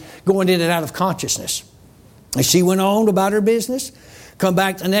 because she's going in and out of consciousness. And she went on about her business. Come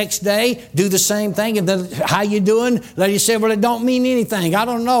back the next day, do the same thing. And then, "How you doing?" Lady said, "Well, it don't mean anything. I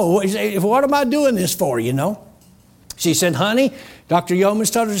don't know. What am I doing this for, She said, "Honey," Dr.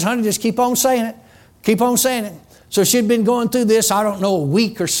 Yeomans told her, "Honey, just keep on saying it. Keep on saying it." So she'd been going through this, I don't know, a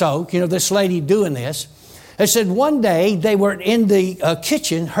week or so, this lady doing this. They said one day they were in the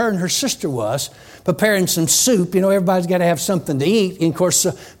kitchen, her and her sister was, preparing some soup. Everybody's got to have something to eat. And of course,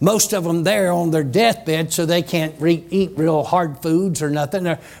 most of them there on their deathbed, so they can't eat real hard foods or nothing,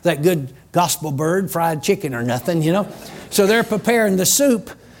 or that good gospel bird, fried chicken or nothing, So they're preparing the soup.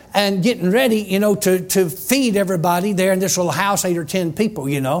 and getting ready, to feed everybody there in this little house, 8 or 10 people,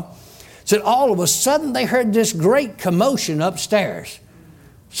 Said all of a sudden they heard this great commotion upstairs.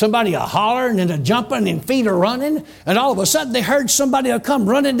 Somebody a hollering and a jumping and feet are running. And all of a sudden they heard somebody come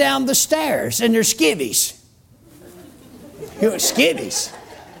running down the stairs in their skivvies. Skivvies.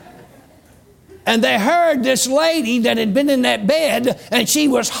 And they heard this lady that had been in that bed, and she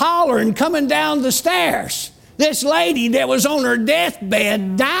was hollering coming down the stairs. This lady that was on her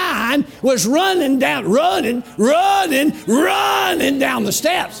deathbed dying was running down the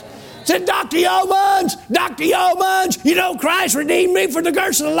steps. Said, Dr. Yeomans, Christ redeemed me from the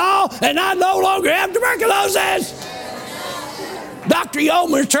curse of the law, and I no longer have tuberculosis. Dr.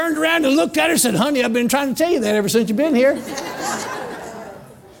 Yeomans turned around and looked at her and said, honey, I've been trying to tell you that ever since you've been here.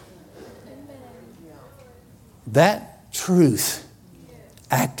 That truth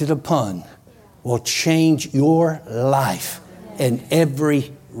acted upon will change your life in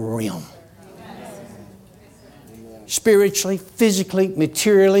every realm. Spiritually, physically,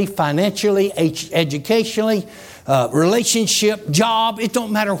 materially, financially, educationally, relationship, job, it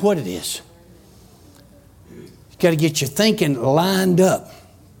don't matter what it is. You got to get your thinking lined up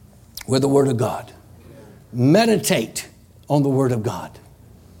with the Word of God. Meditate on the Word of God.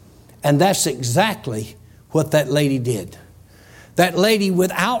 And that's exactly what that lady did. That lady,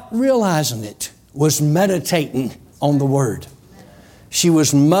 without realizing it, was meditating on the Word. She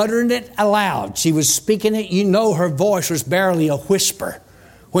was muttering it aloud. She was speaking it. Her voice was barely a whisper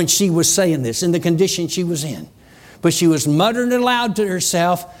when she was saying this in the condition she was in. But she was muttering it aloud to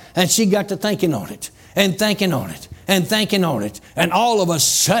herself, and she got to thinking on it and thinking on it and thinking on it. And all of a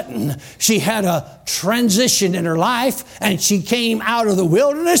sudden, she had a transition in her life, and she came out of the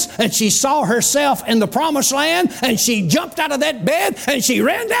wilderness, and she saw herself in the promised land, and she jumped out of that bed, and she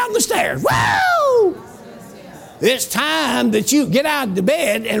ran down the stairs. Woo! It's time that you get out of the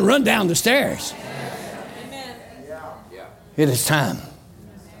bed and run down the stairs. Amen. It is time.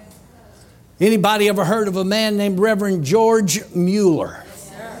 Anybody ever heard of a man named Reverend George Mueller?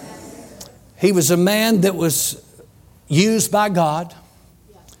 He was a man that was used by God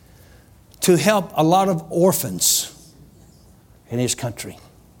to help a lot of orphans in his country.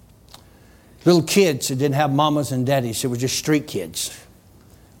 Little kids that didn't have mamas and daddies. They were just street kids.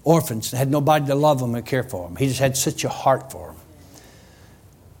 Orphans that had nobody to love them and care for them. He just had such a heart for them.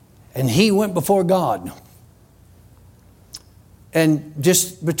 And he went before God. And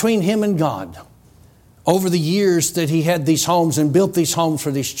just between him and God, over the years that he had these homes and built these homes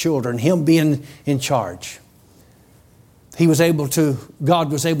for these children, him being in charge,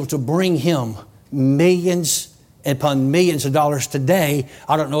 God was able to bring him millions upon millions of dollars. Today,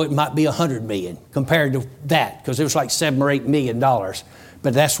 I don't know, it might be 100 million compared to that, because it was like $7 or $8 million.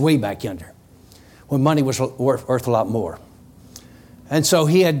 But that's way back yonder, when money was worth a lot more. And so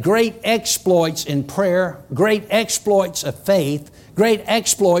he had great exploits in prayer, great exploits of faith, great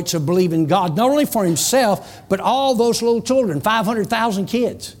exploits of believing God, not only for himself, but all those little children, 500,000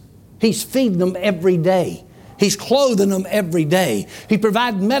 kids. He's feeding them every day. He's clothing them every day. He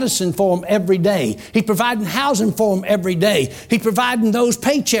provided medicine for them every day. He provided housing for them every day. He providing those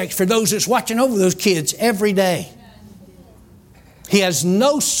paychecks for those that's watching over those kids every day. He has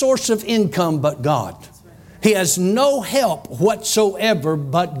no source of income but God. He has no help whatsoever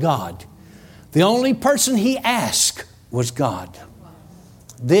but God. The only person he asked was God.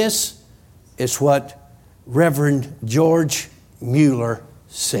 This is what Reverend George Mueller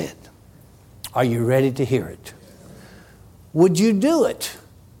said. Are you ready to hear it? Would you do it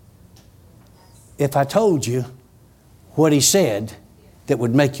if I told you what he said that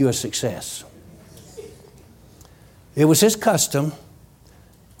would make you a success? It was his custom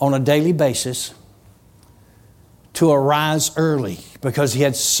on a daily basis to arise early, because he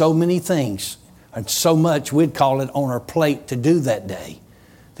had so many things and so much, we'd call it, on our plate to do that day,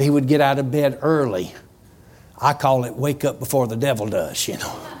 that he would get out of bed early. I call it wake up before the devil does,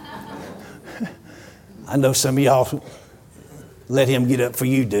 I know some of y'all let him get up for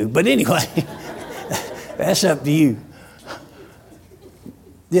you do. But anyway, that's up to you.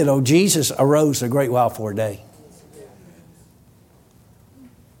 Jesus arose a great while before day.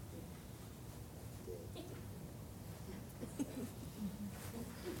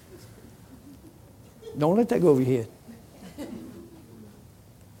 Don't let that go over your head.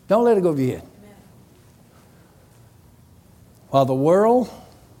 Don't let it go over your head. While the world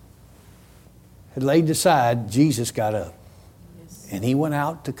had laid aside, Jesus got up. And he went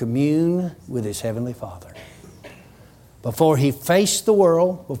out to commune with his heavenly Father. Before he faced the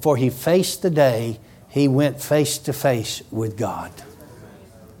world, before he faced the day, he went face to face with God.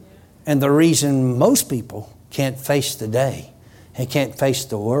 And the reason most people can't face the day and can't face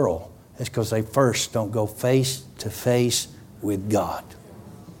the world, it's because they first don't go face to face with God.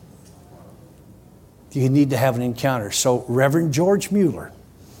 You need to have an encounter. So Reverend George Mueller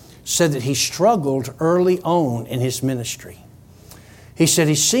said that he struggled early on in his ministry. He said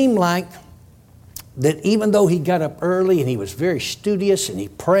he seemed like that even though he got up early and he was very studious and he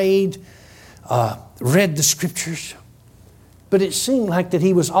prayed, read the scriptures, but it seemed like that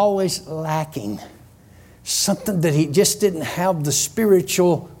he was always lacking something, that he just didn't have the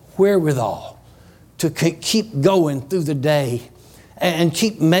spiritual wherewithal to keep going through the day and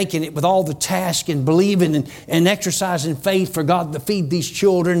keep making it with all the tasks and believing and exercising faith for God to feed these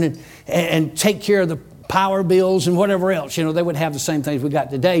children and take care of the power bills and whatever else. You know, they would have the same things we got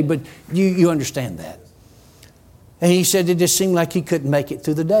today, but you understand that. And he said it just seemed like he couldn't make it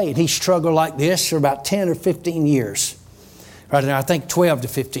through the day. And he struggled like this for about 10 or 15 years. Right now, I think 12 to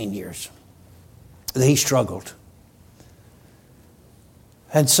 15 years that he struggled.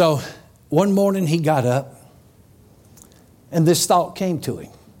 And so one morning he got up and this thought came to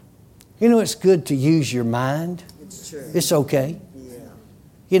him. You know, it's good to use your mind. It's true. It's okay. Yeah.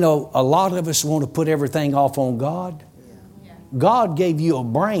 You know, a lot of us want to put everything off on God. Yeah. God gave you a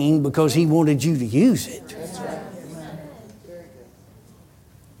brain because He wanted you to use it. That's right. Very good.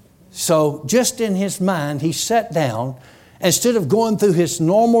 So just in his mind, he sat down. Instead of going through his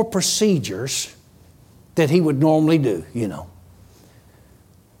normal procedures that he would normally do, you know.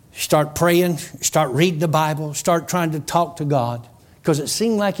 Start praying, start reading the Bible, start trying to talk to God. Because it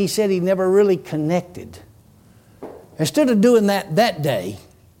seemed like he said he never really connected. Instead of doing that day,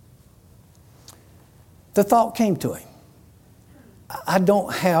 the thought came to him. I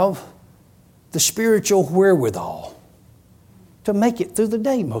don't have the spiritual wherewithal to make it through the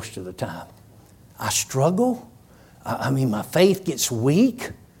day most of the time. I struggle. I mean, my faith gets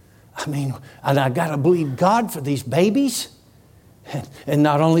weak. I mean, and I got to believe God for these babies. And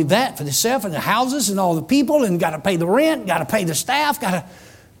not only that, for the self and the houses and all the people, and got to pay the rent, got to pay the staff, got to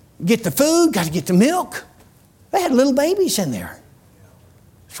get the food, got to get the milk. They had little babies in there,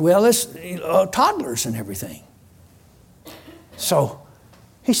 as well as toddlers and everything. So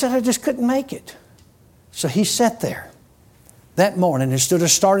he said, I just couldn't make it. So he sat there that morning, instead of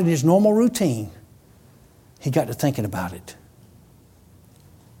starting his normal routine, he got to thinking about it.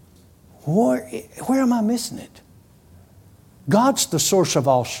 Where am I missing it? God's the source of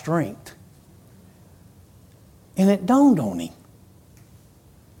all strength. And it dawned on him.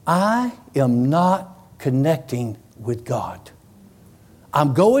 I am not connecting with God.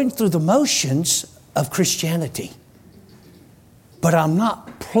 I'm going through the motions of Christianity, but I'm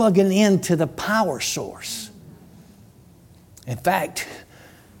not plugging into the power source. In fact,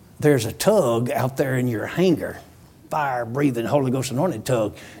 there's a tug out there in your hangar, fire-breathing, Holy Ghost anointed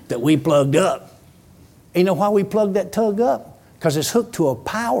tug, that we plugged up. You know why we plugged that tug up? Because it's hooked to a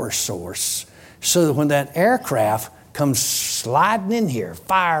power source, so that when that aircraft comes sliding in here,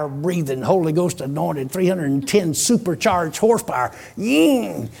 fire-breathing, Holy Ghost anointed, 310 supercharged horsepower,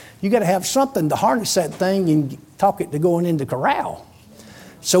 you got to have something to harness that thing and talk it to going into corral.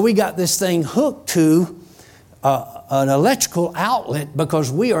 So we got this thing hooked to an electrical outlet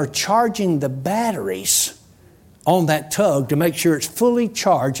because we are charging the batteries on that tug to make sure it's fully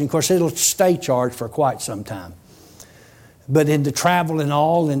charged. And of course, it'll stay charged for quite some time. But in the travel and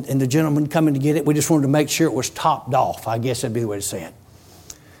all, and the gentleman coming to get it, we just wanted to make sure it was topped off. I guess that'd be the way to say it.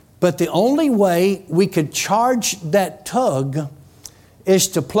 But the only way we could charge that tug is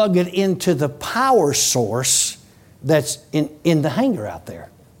to plug it into the power source that's in the hangar out there,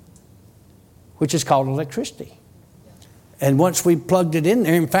 which is called electricity. And once we plugged it in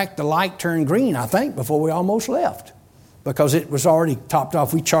there, in fact, the light turned green, I think, before we almost left, because it was already topped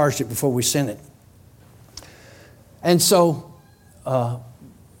off. We charged it before we sent it. And so,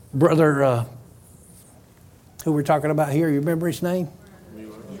 Brother, who we're talking about here, you remember his name?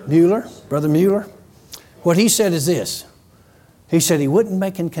 Mueller. Brother Mueller. What he said is this. He said he wasn't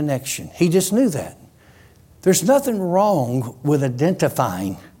making connection. He just knew that. There's nothing wrong with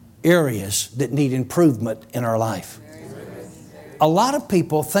identifying areas that need improvement in our life. A lot of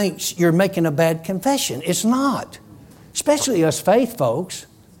people think you're making a bad confession. It's not. Especially us faith folks.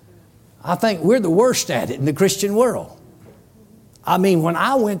 I think we're the worst at it in the Christian world. I mean, when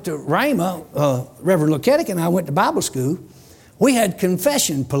I went to Rhema, Reverend Luketic and I went to Bible school, we had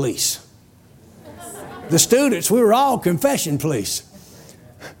confession police. The students, we were all confession police.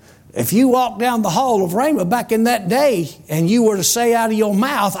 If you walked down the hall of Rhema back in that day and you were to say out of your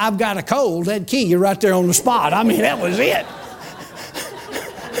mouth, I've got a cold, they'd kill you right there on the spot. I mean, that was it.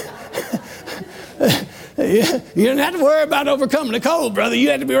 You didn't have to worry about overcoming the cold, brother. You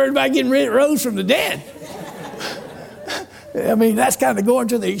had to be worried about getting rose from the dead. I mean, that's kind of going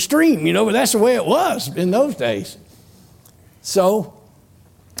to the extreme, but that's the way it was in those days. So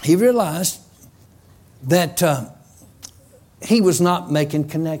he realized that he was not making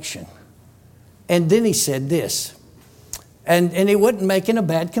connection. And then he said this, and he wasn't making a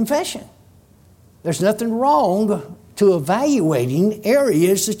bad confession. There's nothing wrong to evaluating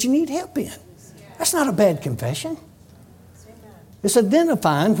areas that you need help in. That's not a bad confession. It's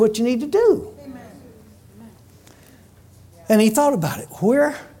identifying what you need to do. And he thought about it.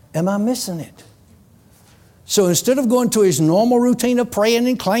 Where am I missing it? So instead of going to his normal routine of praying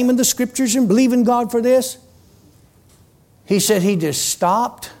and claiming the scriptures and believing God for this, he said he just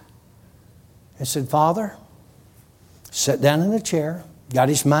stopped and said, Father, sat down in a chair, got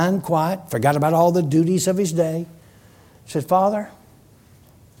his mind quiet, forgot about all the duties of his day. Said, Father,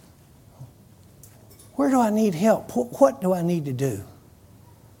 where do I need help? What do I need to do?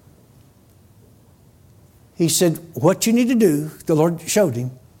 He said, what you need to do, the Lord showed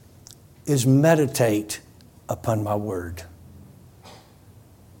him, is meditate upon my word.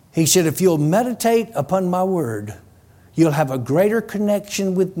 He said, if you'll meditate upon my word, you'll have a greater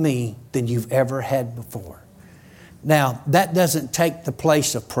connection with me than you've ever had before. Now, that doesn't take the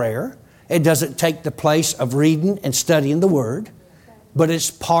place of prayer. It doesn't take the place of reading and studying the word. But it's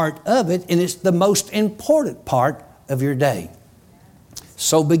part of it, and it's the most important part of your day.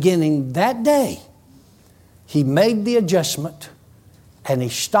 So beginning that day, he made the adjustment, and he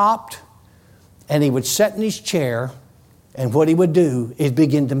stopped, and he would sit in his chair, and what he would do is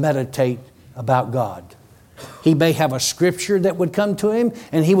begin to meditate about God. He may have a scripture that would come to him,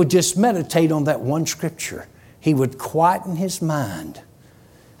 and he would just meditate on that one scripture. He would quieten his mind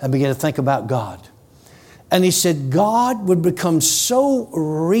and begin to think about God. And he said God would become so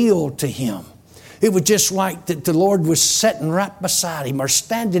real to him. It was just like that the Lord was sitting right beside him or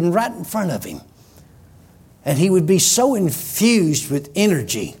standing right in front of him. And he would be so infused with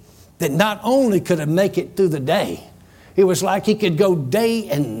energy that not only could he make it through the day, it was like he could go day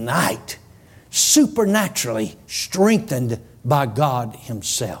and night, supernaturally strengthened by God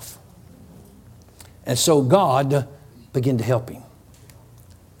himself. And so God began to help him.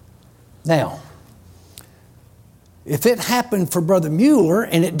 Now, if it happened for Brother Mueller,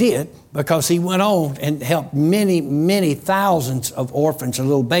 and it did, because he went on and helped many, many thousands of orphans and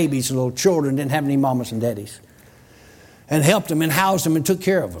little babies and little children, didn't have any mamas and daddies, and helped them and housed them and took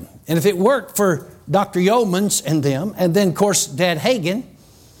care of them. And if it worked for Dr. Yeomans and them, and then, of course, Dad Hagin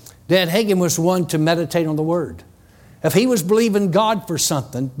was one to meditate on the Word. If he was believing God for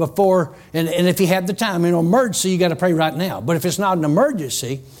something before, and if he had the time, in an emergency, you got to pray right now. But if it's not an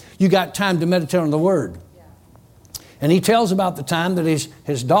emergency, you got time to meditate on the Word. And he tells about the time that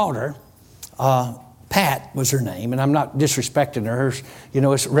his daughter, Pat was her name, and I'm not disrespecting her.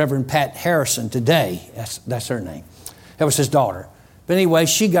 It's Reverend Pat Harrison today. That's her name. That was his daughter. But anyway,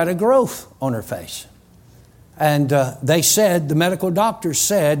 she got a growth on her face. And the medical doctors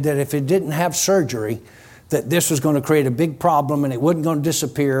said that if it didn't have surgery, that this was going to create a big problem and it wasn't going to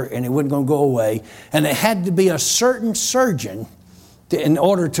disappear and it wasn't going to go away. And it had to be a certain surgeon in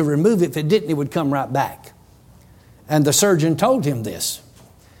order to remove it. If it didn't, it would come right back. And the surgeon told him this.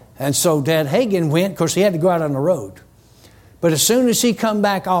 And so Dad Hagin went. Of course, he had to go out on the road. But as soon as he come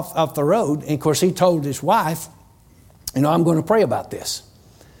back off the road, and of course, he told his wife, I'm going to pray about this.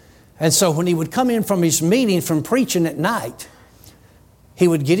 And so when he would come in from his meeting, from preaching at night, he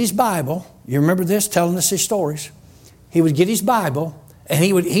would get his Bible. You remember this, telling us his stories. He would get his Bible, and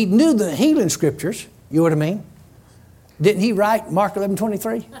he knew the healing scriptures. You know what I mean? Didn't he write Mark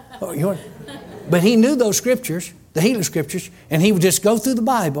 11:23? But he knew those scriptures, the healing scriptures, and he would just go through the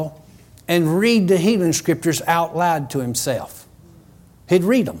Bible and read the healing scriptures out loud to himself. He'd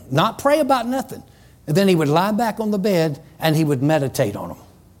read them, not pray about nothing. And then he would lie back on the bed and he would meditate on them.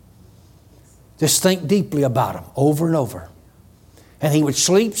 Just think deeply about them over and over. And he would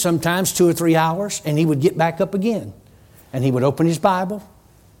sleep sometimes 2 or 3 hours, and he would get back up again. And he would open his Bible,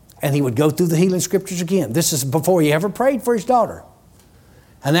 and he would go through the healing scriptures again. This is before he ever prayed for his daughter.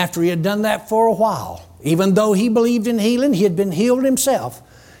 And after he had done that for a while, even though he believed in healing, he had been healed himself,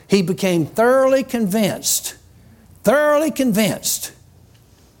 he became thoroughly convinced that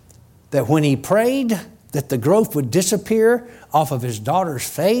when he prayed, that the growth would disappear off of his daughter's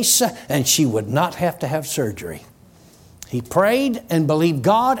face and she would not have to have surgery. He prayed and believed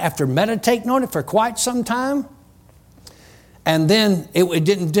God after meditating on it for quite some time. And then it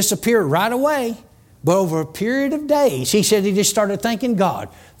didn't disappear right away, but over a period of days, he said he just started thanking God,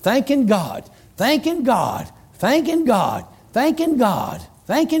 thanking God, thanking God, thanking God, thanking God,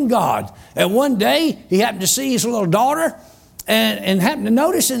 thanking God. And one day, he happened to see his little daughter and happened to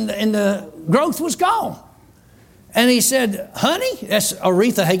notice and the growth was gone. And he said, honey, that's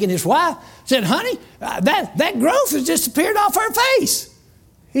Aretha Hagen, his wife, said, honey, that growth has disappeared off her face.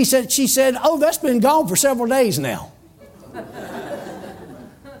 She said, oh, that's been gone for several days now.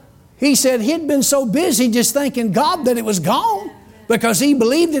 He said he'd been so busy just thanking God that it was gone because he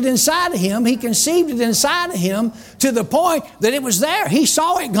believed it inside of him. He conceived it inside of him to the point that it was there. He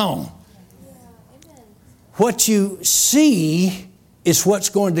saw it gone. What you see is what's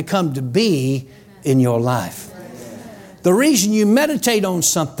going to come to be in your life. The reason you meditate on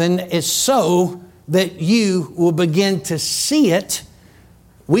something is so that you will begin to see it.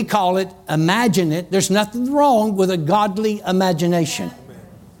 We call it imagine it. There's nothing wrong with a godly imagination.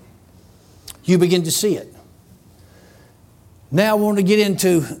 You begin to see it. Now I want to get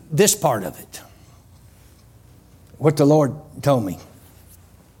into this part of it. What the Lord told me.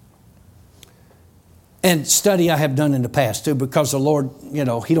 And study I have done in the past too, because the Lord,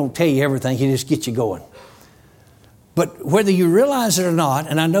 He don't tell you everything. He just gets you going. But whether you realize it or not,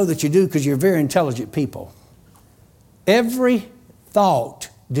 and I know that you do because you're very intelligent people, every thought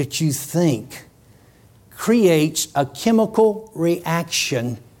that you think creates a chemical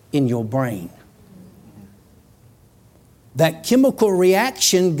reaction in your brain. That chemical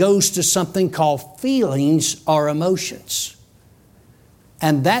reaction goes to something called feelings or emotions.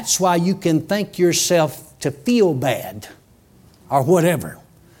 And that's why you can think yourself to feel bad or whatever.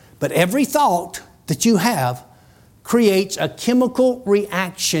 But every thought that you have creates a chemical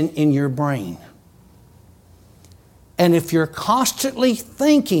reaction in your brain. And if you're constantly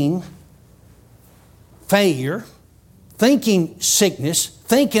thinking failure, thinking sickness,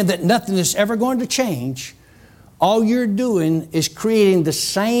 thinking that nothing is ever going to change, all you're doing is creating the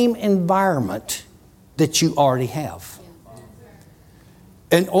same environment that you already have.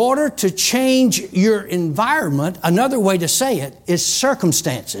 In order to change your environment, another way to say it is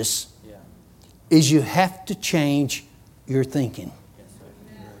circumstances, is you have to change your thinking.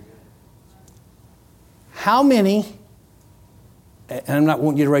 How many, and I'm not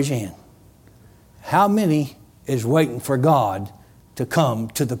wanting you to raise your hand, how many is waiting for God to come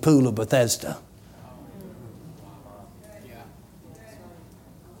to the pool of Bethesda?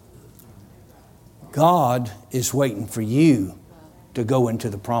 God is waiting for you to go into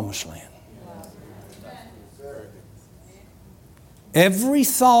the promised land. Every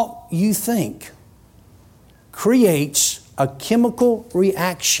thought you think creates a chemical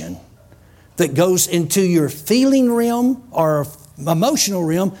reaction that goes into your feeling realm or emotional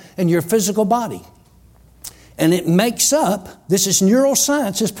realm and your physical body. And it makes up, this is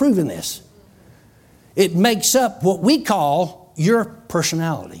neuroscience has proven this, it makes up what we call your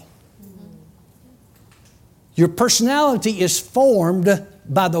personality. Your personality is formed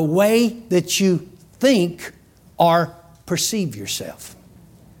by the way that you think or perceive yourself.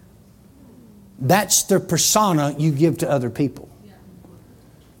 That's the persona you give to other people.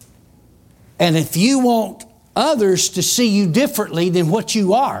 And if you want others to see you differently than what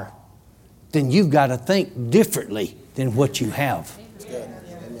you are, then you've got to think differently than what you have.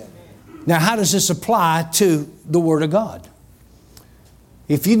 Now, how does this apply to the Word of God?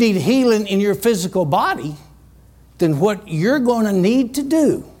 If you need healing in your physical body, then what you're going to need to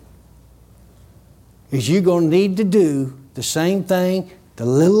do is you're going to need to do the same thing the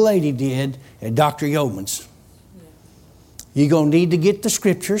little lady did at Dr. Yeoman's. You're going to need to get the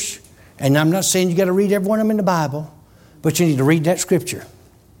scriptures. And I'm not saying you got to read every one of them in the Bible, but you need to read that scripture.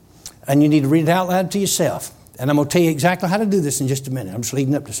 And you need to read it out loud to yourself. And I'm going to tell you exactly how to do this in just a minute. I'm just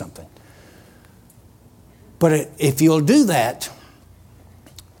leading up to something. But if you'll do that,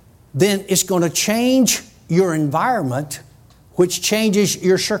 then it's going to change your environment, which changes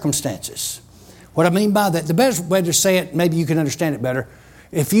your circumstances. What I mean by that, the best way to say it, maybe you can understand it better.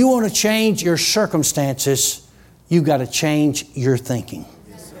 If you want to change your circumstances, you've got to change your thinking.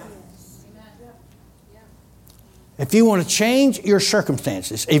 If you want to change your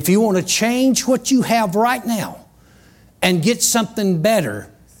circumstances, if you want to change what you have right now and get something better,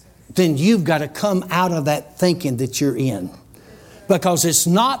 then you've got to come out of that thinking that you're in. Because it's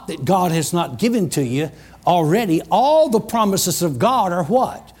not that God has not given to you already. All the promises of God are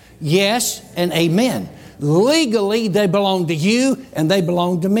what? Yes and amen. Legally, they belong to you and they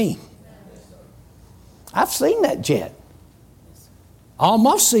belong to me. I've seen that jet. I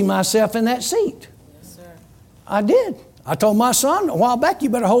almost see myself in that seat. Yes, sir. I did. I told my son a while back, you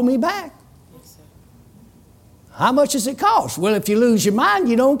better hold me back. Yes, sir. How much does it cost? Well, if you lose your mind,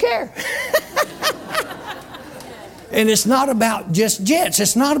 you don't care. And it's not about just jets.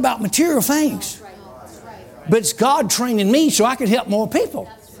 It's not about material things. But it's God training me so I can help more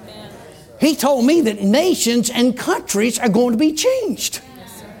people. He told me that nations and countries are going to be changed.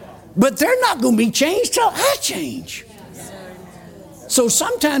 But they're not going to be changed till I change. So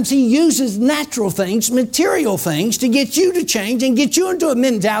sometimes he uses natural things, material things, to get you to change and get you into a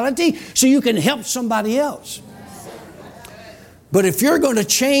mentality so you can help somebody else. But if you're going to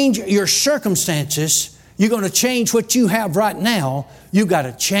change your circumstances, you're going to change what you have right now, you've got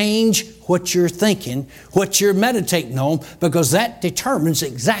to change what you're thinking, what you're meditating on, because that determines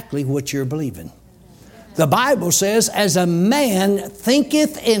exactly what you're believing. The Bible says, as a man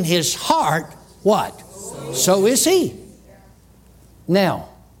thinketh in his heart, what? So is he. Now,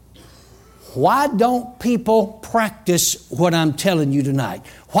 why don't people practice what I'm telling you tonight?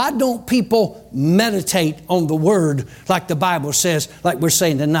 Why don't people meditate on the Word like the Bible says, like we're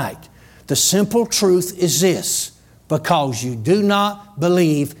saying tonight? The simple truth is this: because you do not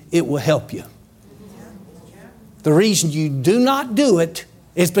believe it will help you. The reason you do not do it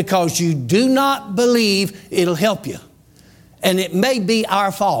is because you do not believe it'll help you. And it may be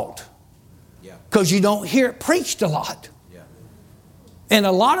our fault because you don't hear it preached a lot. And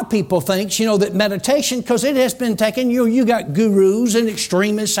a lot of people think, that meditation, because it has been taken, you got gurus and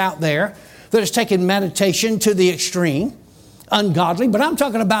extremists out there that has taken meditation to the extreme, ungodly, but I'm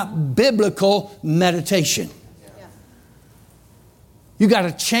talking about biblical meditation. You got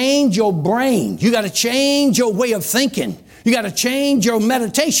to change your brain. You got to change your way of thinking. You got to change your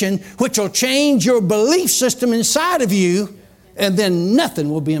meditation, which will change your belief system inside of you, and then nothing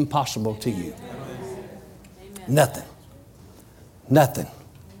will be impossible to you. Nothing. Nothing.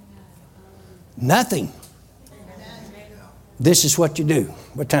 Nothing. This is what you do.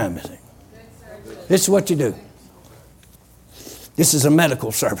 What time is it? This is what you do. This is a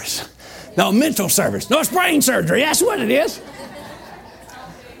medical service. No, mental service. No, it's brain surgery. That's what it is.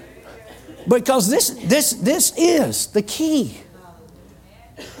 Because this is the key.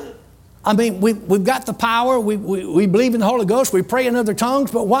 I mean, we've got the power. We believe in the Holy Ghost. We pray in other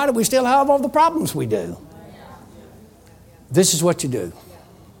tongues. But why do we still have all the problems we do? This is what you do.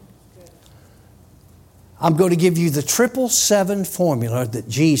 I'm going to give you the 777 formula that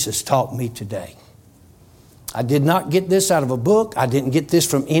Jesus taught me today. I did not get this out of a book. I didn't get this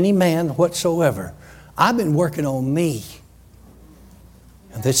from any man whatsoever. I've been working on me.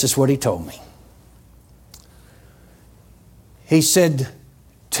 And this is what he told me. He said,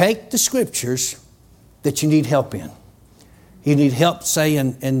 take the scriptures that you need help in. You need help, say,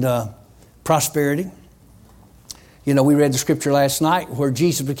 in prosperity. We read the scripture last night where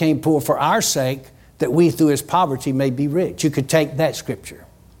Jesus became poor for our sake, that we through his poverty may be rich. You could take that scripture.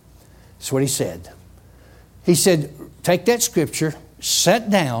 That's what he said. He said, take that scripture, sit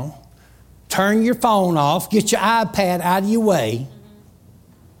down, turn your phone off, get your iPad out of your way.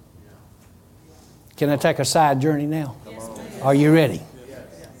 Can I take a side journey now? Are you ready?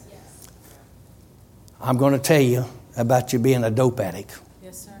 I'm going to tell you about you being a dope addict.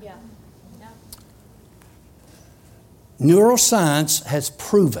 Yes, sir. Neuroscience has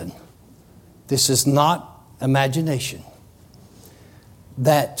proven, this is not imagination,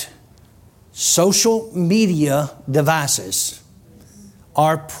 that social media devices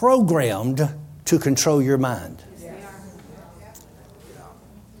are programmed to control your mind.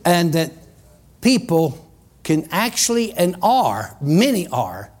 And that people can actually, and many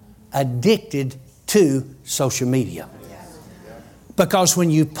are, addicted to social media. Because when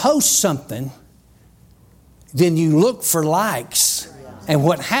you post something, then you look for likes. And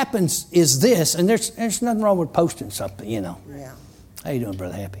what happens is this, and there's nothing wrong with posting something, Yeah. How you doing,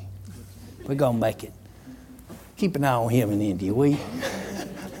 Brother Happy? We're going to make it. Keep an eye on him and India, will you?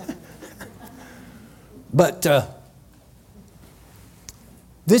 But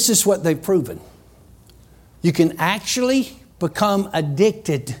this is what they've proven. You can actually become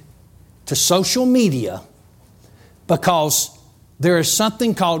addicted to social media because there is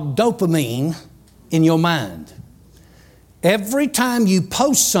something called dopamine in your mind. Every time you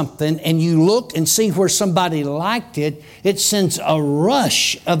post something and you look and see where somebody liked it, it sends a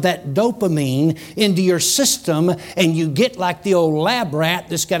rush of that dopamine into your system, and you get like the old lab rat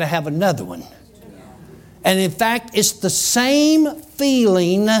that's got to have another one. And in fact, it's the same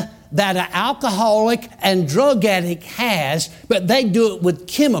feeling that an alcoholic and drug addict has, but they do it with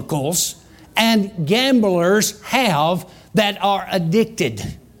chemicals, and gamblers have that are addicted.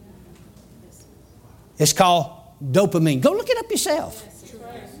 It's called dopamine. Go look it up yourself.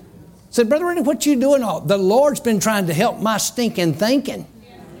 Said, Brother Randy, what you doing? The Lord's been trying to help my stinking thinking.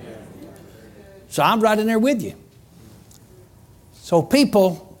 So I'm right in there with you. So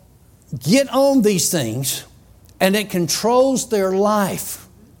people get on these things, and it controls their life.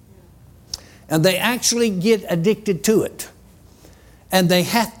 And they actually get addicted to it. And they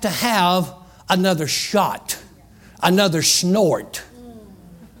have to have another shot, another snort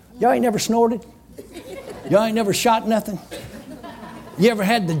Y'all ain't never snorted? Y'all ain't never shot nothing? You ever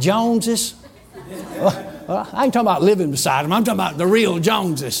had the Joneses? Well, I ain't talking about living beside them. I'm talking about the real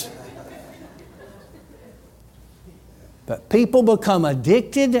Joneses. But people become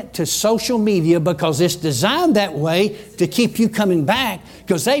addicted to social media because it's designed that way to keep you coming back,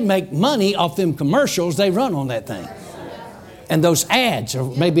 because they make money off them commercials they run on that thing. And those ads, or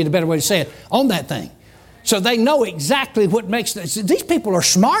maybe a better way to say it, on that thing. So they know exactly what makes this. These people are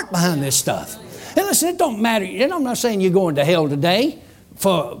smart behind this stuff. And listen, it don't matter. And I'm not saying you're going to hell today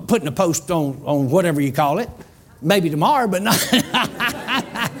for putting a post on whatever you call it. Maybe tomorrow, but not.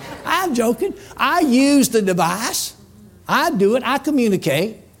 I'm joking. I use the device. I do it. I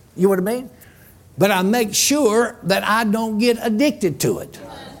communicate. You know what I mean? But I make sure that I don't get addicted to it.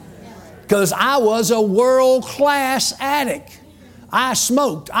 Because I was a world-class addict. I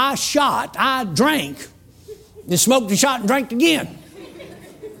smoked. I shot. I drank. And smoked and shot and drank again.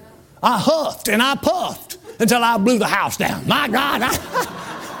 I huffed and I puffed until I blew the house down. My God.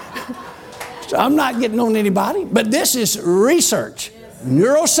 So I'm not getting on anybody. But this is research.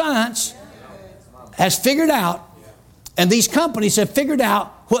 Neuroscience has figured out, and these companies have figured out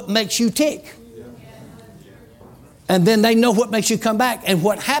what makes you tick. And then they know what makes you come back. And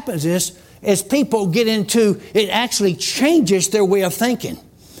what happens is people get into, it actually changes their way of thinking.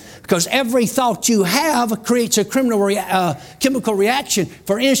 Because every thought you have creates a chemical reaction.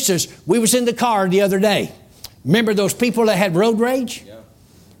 For instance, we was in the car the other day. Remember those people that had road rage? Yeah.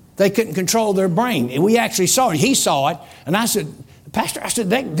 They couldn't control their brain. And we actually saw it. He saw it. And I said, Pastor,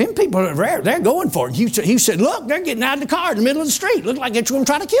 them people are rare. They're going for it. He said, look, they're getting out of the car in the middle of the street. Look like they're going to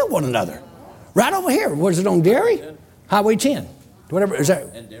try to kill one another. Right over here. Was it on Dairy? Highway 10. Whatever. Is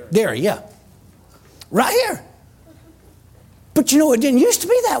that? Dairy, yeah. Right here. But you know, it didn't used to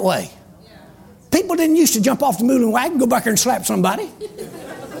be that way. People didn't used to jump off the moving wagon and go back there and slap somebody.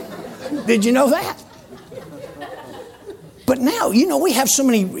 Did you know that? But now, you know, we have so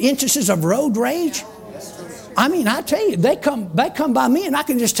many instances of road rage. I mean, I tell you, they come by me and I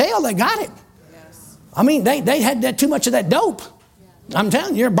can just tell they got it. I mean, they had that too much of that dope. I'm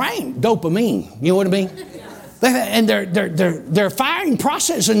telling you, your brain, dopamine. You know what I mean? And they're firing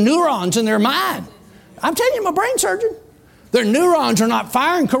processes and neurons in their mind. I'm telling you, I'm a brain surgeon. Their neurons are not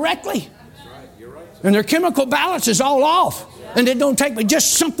firing correctly. And their chemical balance is all off. And it don't take me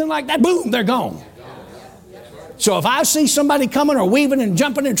just something like that. Boom, they're gone. So if I see somebody coming or weaving and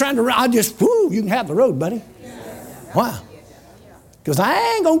jumping and trying to run, I just, whoo, you can have the road, buddy. Why? Because I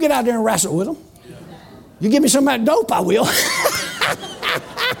ain't going to get out there and wrestle with them. You give me some of that dope, I will.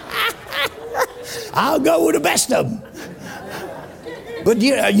 I'll go with the best of them. But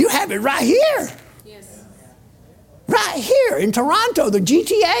you have it right here. Right here in Toronto, the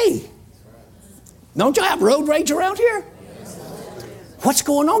GTA. Don't you have road rage around here? What's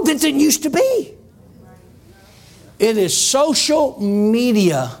going on? That didn't used to be. It is social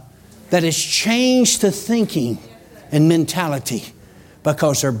media that has changed the thinking and mentality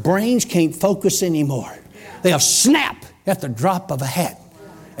because their brains can't focus anymore. They'll snap at the drop of a hat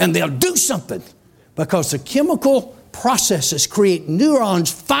and they'll do something because the chemical processes create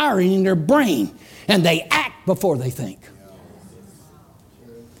neurons firing in their brain and they act before they think.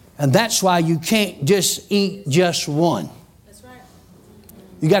 And that's why you can't just eat just one. That's right.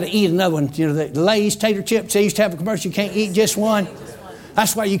 You got to eat another one. You know, the Lay's tater chips, they used to have a commercial, you can't eat just one.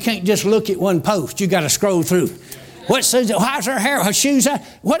 That's why you can't just look at one post. You got to scroll through. What says it? How's her hair? Her shoes?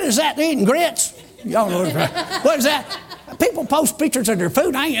 What is that? Eating grits? Y'all know what is that? People post pictures of their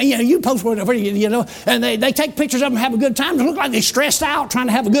food. You post whatever, you know, and they take pictures of them and have a good time. They look like they're stressed out trying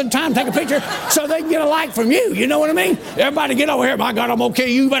to have a good time, take a picture so they can get a like from you. You know what I mean? Everybody get over here. My God, I'm going to kill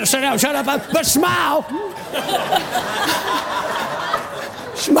you. You better sit down, shut up. But smile.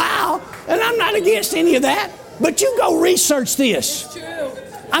 Smile. And I'm not against any of that. But you go research this. It's true.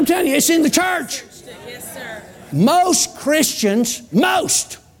 I'm telling you, it's in the church. Yes, sir. Most Christians,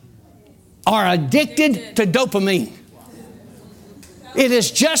 are addicted to dopamine. It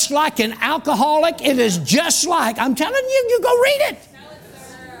is just like an alcoholic. It is just like, I'm telling you, you go read it.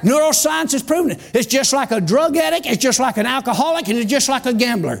 Neuroscience has proven it. It's just like a drug addict. It's just like an alcoholic. And it's just like a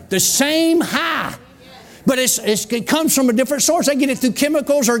gambler. The same high. But it comes from a different source. They get it through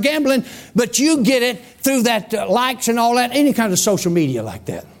chemicals or gambling. But you get it through that likes and all that. Any kind of social media like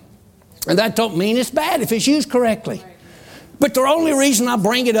that. And that don't mean it's bad if it's used correctly. But the only reason I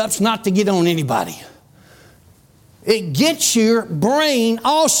bring it up is not to get on anybody. It gets your brain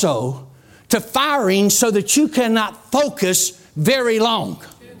also to firing so that you cannot focus very long.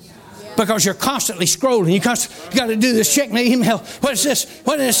 because you're constantly scrolling. You got to do this, check my email. What's this?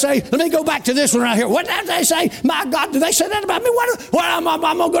 What did it say? Let me go back to this one right here. What did they say? My God, did they say that about me? What I'm going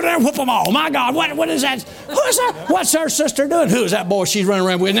to go down there and whoop them all. My God, what is that? Who is that? What's her sister doing? Who is that boy she's running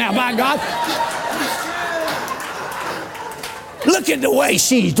around with now? My God. Look at the way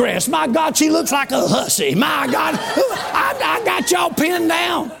she's dressed. My God, she looks like a hussy. My God, I got y'all pinned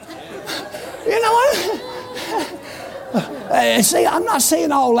down. You know what? See, I'm not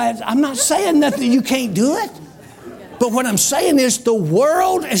saying all that. I'm not saying nothing you can't do it. But what I'm saying is the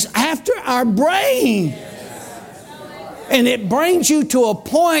world is after our brain. And it brings you to a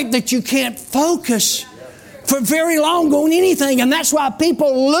point that you can't focus for very long on anything. And that's why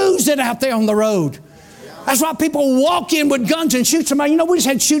people lose it out there on the road. That's why people walk in with guns and shoot somebody. You know, we just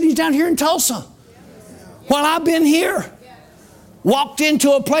had shootings down here in Tulsa. While I've been here. Walked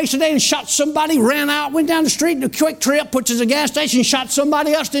into a place today and shot somebody, ran out, went down the street in a quick trip, which is a gas station, shot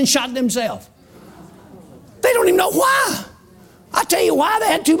somebody else, then shot themselves. They don't even know why. I tell you why. They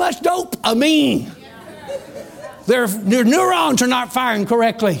had too much dope. Their neurons are not firing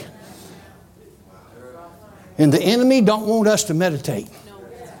correctly. And the enemy don't want us to meditate.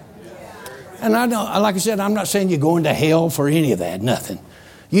 And I know, like I said, I'm not saying you're going to hell for any of that, nothing.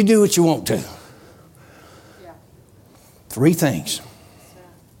 You do what you want to. 3 things.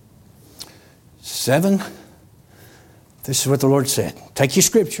 7, this is what the Lord said. Take your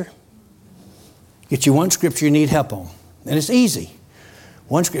scripture. Get you one scripture you need help on. And it's easy.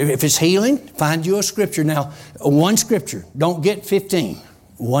 One scripture. If it's healing, find you a scripture. Now, one scripture. Don't get 15.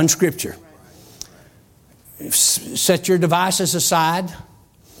 One scripture. Set your devices aside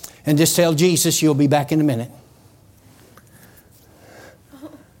and just tell Jesus you'll be back in a minute.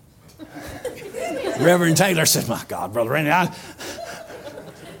 Reverend Taylor said, my God, Brother Randy,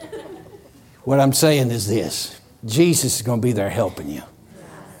 what I'm saying is this. Jesus is going to be there helping you.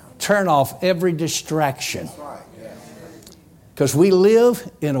 Turn off every distraction. Because we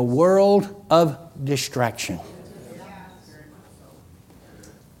live in a world of distraction.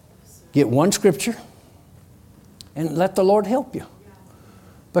 Get one scripture and let the Lord help you.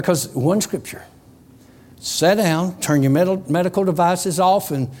 Because one scripture. Sit down, turn your medical devices off,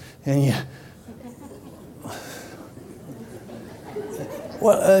 and you...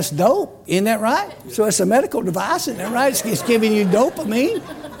 Well, it's dope, isn't that right? So it's a medical device, isn't that right? It's giving you dopamine.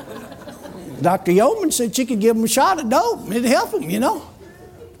 Dr. Yeoman said she could give them a shot of dope. It'd help them, you know.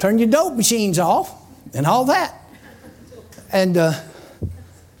 Turn your dope machines off and all that. And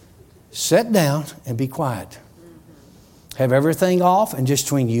sit down and be quiet. Have everything off and just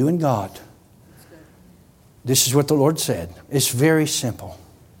between you and God. This is what the Lord said. It's very simple.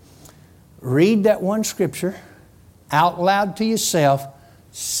 Read that one scripture out loud to yourself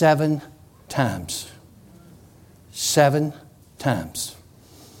 7 times. 7 times.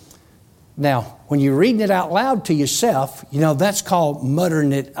 Now, when you're reading it out loud to yourself, you know, that's called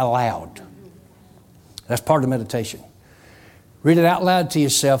muttering it aloud. That's part of meditation. Read it out loud to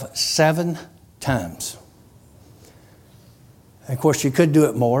yourself 7 times. And of course, you could do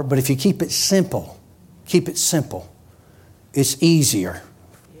it more, but if you keep it simple, it's easier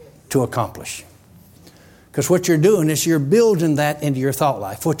to accomplish. Because what you're doing is you're building that into your thought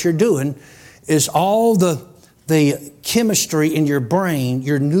life. What you're doing is all the chemistry in your brain,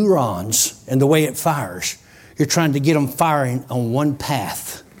 your neurons, and the way it fires. You're trying to get them firing on one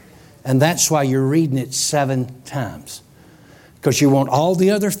path. And that's why you're reading it 7 times. Because you want all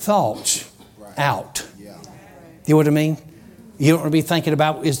the other thoughts out. You know what I mean? You don't want to be thinking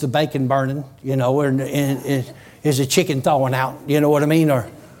about, is the bacon burning? You know, or is the chicken thawing out? You know what I mean? Or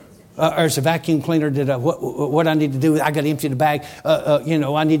is the vacuum cleaner, what I need to do, I got to empty the bag, you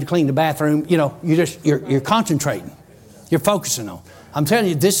know, I need to clean the bathroom. You know, you're concentrating. You're focusing on. I'm telling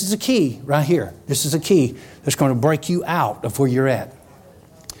you, this is a key right here. This is a key that's going to break you out of where you're at.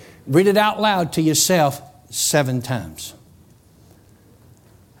 Read it out loud to yourself 7 times.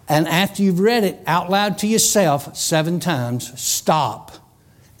 And after you've read it out loud to yourself 7 times, stop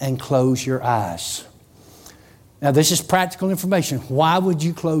and close your eyes. Now, this is practical information. Why would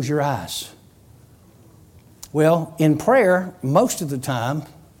you close your eyes? Well, in prayer, most of the time,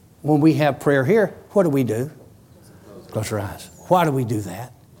 when we have prayer here, what do? Close our eyes. Why do we do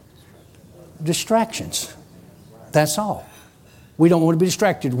that? Distractions. That's all. We don't want to be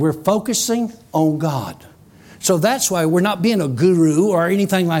distracted. We're focusing on God. So that's why we're not being a guru or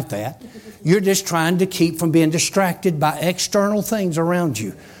anything like that. You're just trying to keep from being distracted by external things around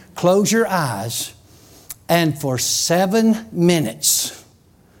you. Close your eyes. And for 7 minutes,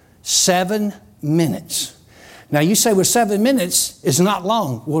 7 minutes. Now you say, well, 7 minutes is not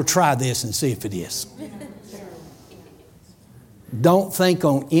long. We'll try this and see if it is. Don't think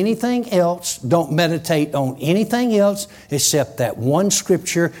on anything else. Don't meditate on anything else except that one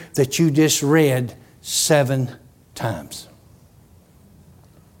scripture that you just read 7 times.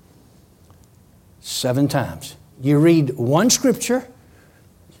 7 times. You read one scripture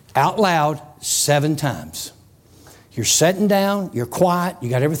out loud 7 times. You're sitting down, you're quiet, you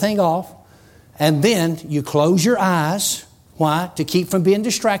got everything off, and then you close your eyes. Why? To keep from being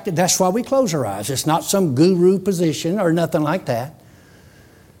distracted. That's why we close our eyes. It's not some guru position or nothing like that.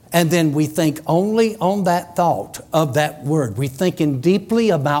 And then we think only on that thought of that word. We're thinking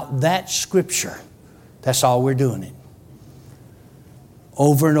deeply about that scripture. That's all we're doing it.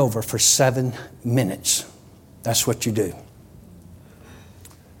 Over and over for 7 minutes. That's what you do.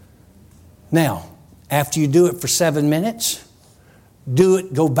 Now, after you do it for 7 minutes,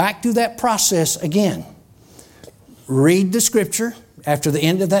 go back through that process again. Read the scripture. After the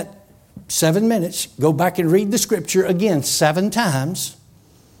end of that 7 minutes, go back and read the scripture again 7 times.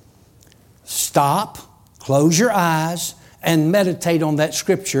 Stop, close your eyes, and meditate on that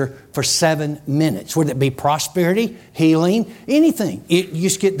scripture for 7 minutes. Whether it be prosperity, healing, anything. You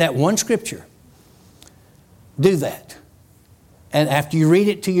just get that one scripture. Do that. And after you read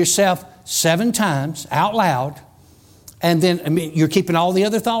it to yourself 7 times out loud, and then you're keeping all the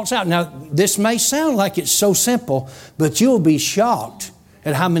other thoughts out. Now, this may sound like it's so simple, but you'll be shocked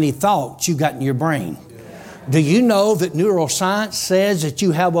at how many thoughts you got in your brain. Do you know that neuroscience says that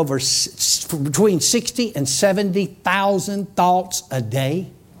you have over between 60 and 70,000 thoughts a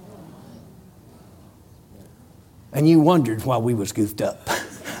day? And you wondered why we was goofed up.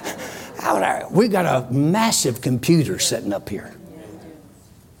 We got a massive computer sitting up here.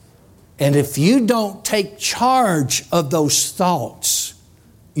 And if you don't take charge of those thoughts,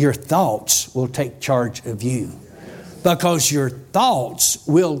 your thoughts will take charge of you. Because your thoughts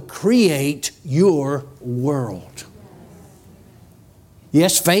will create your world.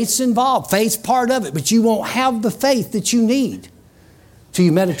 Yes, faith's involved. Faith's part of it. But you won't have the faith that you need till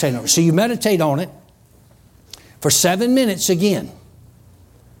you meditate on it. So you meditate on it for 7 minutes again.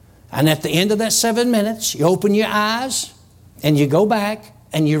 And at the end of that 7 minutes, you open your eyes and you go back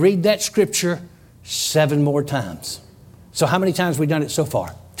and you read that scripture 7 more times. So how many times have we done it so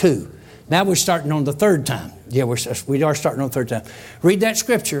far? 2. Now we're starting on the 3rd time. Yeah, we are starting on the 3rd time. Read that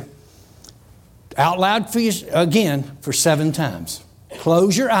scripture out loud for you again for 7 times.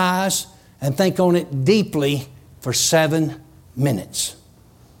 Close your eyes and think on it deeply for 7 minutes.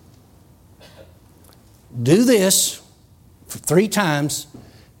 Do this for 3 times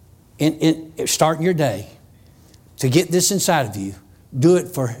starting your day. To get this inside of you, do it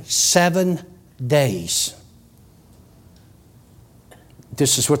for 7 days.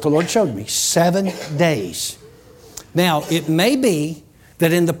 This is what the Lord showed me. 7 days. Now, it may be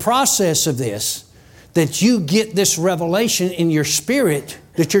that in the process of this, that you get this revelation in your spirit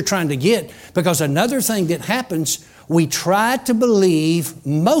that you're trying to get. Because another thing that happens, we try to believe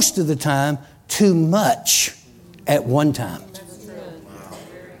most of the time too much at one time.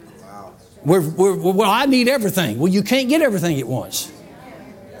 Well, I need everything. Well, you can't get everything at once.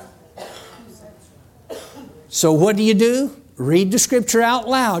 So what do? Read the scripture out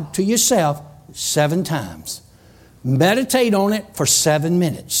loud to yourself 7 times. Meditate on it for 7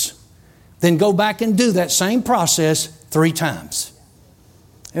 minutes. Then go back and do that same process 3 times.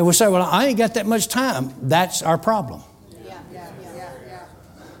 And we'll say, well, I ain't got that much time. That's our problem.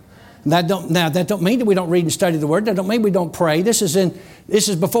 That don't mean that we don't read and study the Word. That don't mean we don't pray. This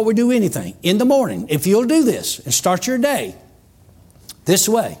is before we do anything. In the morning, if you'll do this and start your day this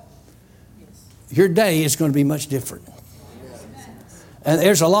way, your day is going to be much different. And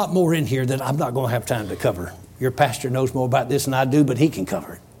there's a lot more in here that I'm not going to have time to cover. Your pastor knows more about this than I do, but he can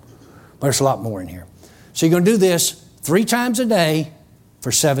cover it. But there's a lot more in here. So you're going to do this 3 times a day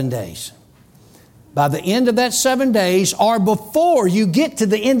for 7 days. By the end of that 7 days, or before you get to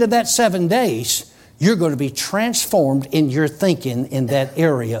the end of that 7 days, you're going to be transformed in your thinking in that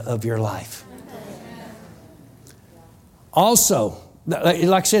area of your life. Also,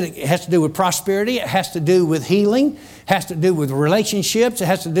 like I said, it has to do with prosperity. It has to do with healing. It has to do with relationships. It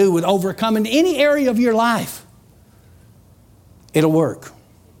has to do with overcoming any area of your life. It'll work.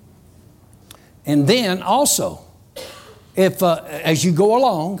 And then also, if as you go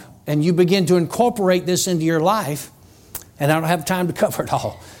along and you begin to incorporate this into your life, and I don't have time to cover it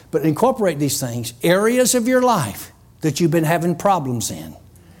all, but incorporate these things, areas of your life that you've been having problems in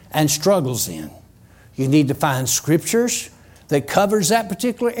and struggles in, you need to find scriptures that covers that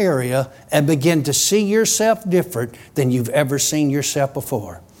particular area and begin to see yourself different than you've ever seen yourself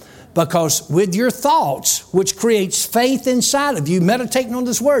before. Because with your thoughts, which creates faith inside of you, meditating on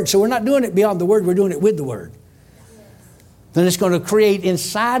this Word. So we're not doing it beyond the Word, we're doing it with the Word. then it's going to create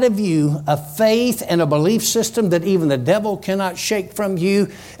inside of you a faith and a belief system that even the devil cannot shake from you.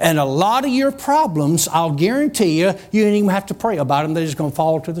 And a lot of your problems, I'll guarantee you, you don't even have to pray about them. They're just going to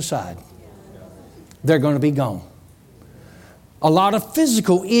fall to the side. They're going to be gone. A lot of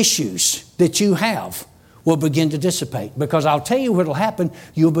physical issues that you have will begin to dissipate. Because I'll tell you what will happen,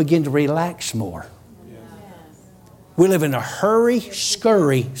 you'll begin to relax more. We live in a hurry,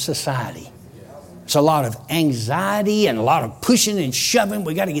 scurry society. It's a lot of anxiety and a lot of pushing and shoving.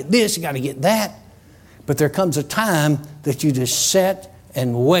 We got to get this, we got to get that. But there comes a time that you just sit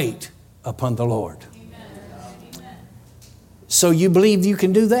and wait upon the Lord. Amen. So you believe you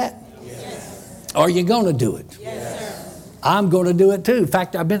can do that? Yes. Are you going to do it? Yes, sir. I'm going to do it too. In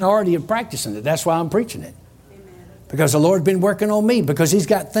fact, I've been already practicing it. That's why I'm preaching it. Amen. Because the Lord's been working on me. Because He's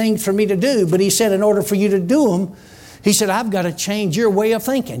got things for me to do. But He said in order for you to do them, He said, I've got to change your way of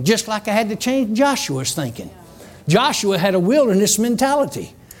thinking, just like I had to change Joshua's thinking. Joshua had a wilderness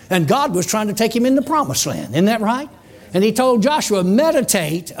mentality, and God was trying to take him in the promised land. Isn't that right? And He told Joshua,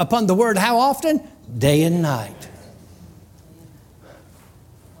 meditate upon the word how often? Day and night.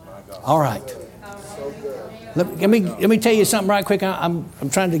 All right. Let me tell you something right quick. I'm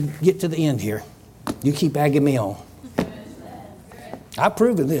trying to get to the end here. You keep egging me on. I've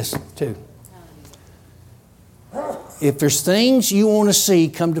proven this too. If there's things you want to see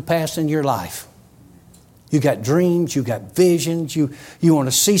come to pass in your life, you got dreams, you got visions, you want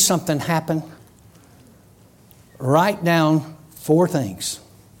to see something happen, write down 4 things.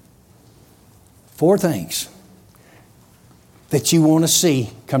 4 things that you want to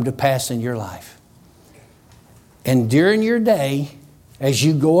see come to pass in your life. And during your day, as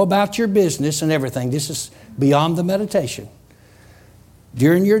you go about your business and everything, this is beyond the meditation.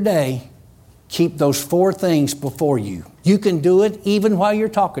 During your day, keep those 4 things before you. You can do it even while you're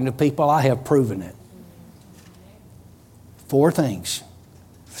talking to people. I have proven it. 4 things.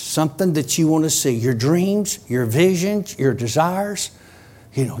 Something that you want to see. Your dreams, your visions, your desires.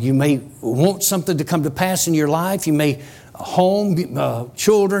 You may want something to come to pass in your life. You may home,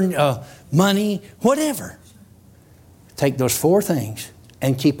 children, money, whatever. Take those 4 things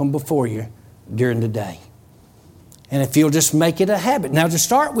and keep them before you during the day. And if you'll just make it a habit. Now, to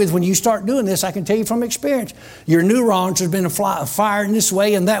start with, when you start doing this, I can tell you from experience, your neurons have been firing this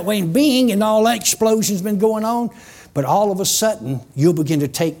way and that way and being, and all that explosion's been going on. But all of a sudden, you'll begin to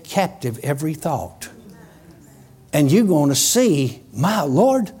take captive every thought. And you're going to see, my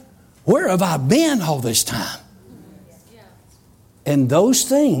Lord, where have I been all this time? And those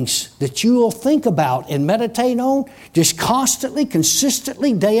things that you will think about and meditate on, just constantly,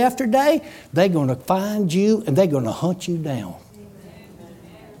 consistently, day after day, they're going to find you and they're going to hunt you down.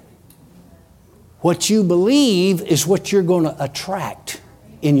 What you believe is what you're going to attract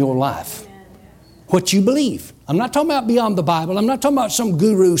in your life. What you believe. I'm not talking about beyond the Bible. I'm not talking about some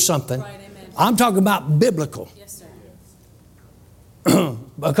guru something. I'm talking about biblical. Yes, sir.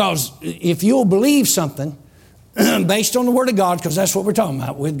 Because if you'll believe something based on the Word of God, because that's what we're talking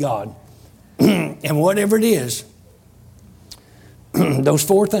about with God, and whatever it is, those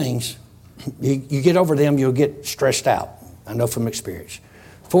 4 things, you get over them, you'll get stressed out. I know from experience.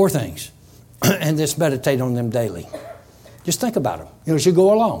 4 things. And just meditate on them daily. Just think about them. As you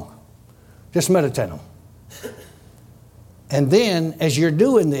go along, just meditate on them. And then, as you're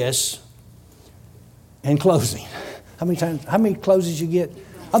doing this, in closing, how many closes you get?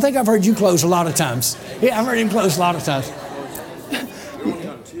 I think I've heard you close a lot of times. Yeah, I've heard him close a lot of times.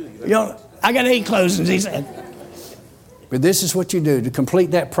 I got 8 closings, he said. But this is what you do to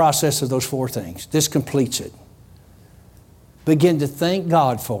complete that process of those 4 things. This completes it. Begin to thank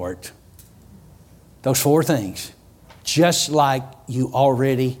God for it. Those 4 things. Just like you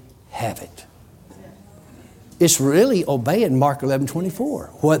already have it. It's really obeying Mark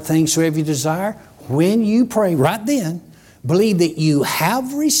 11:24. What things soever you desire, when you pray, right then, believe that you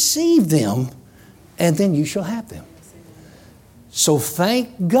have received them, and then you shall have them. So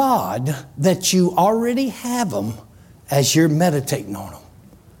thank God that you already have them as you're meditating on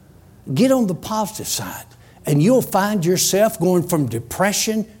them. Get on the positive side, and you'll find yourself going from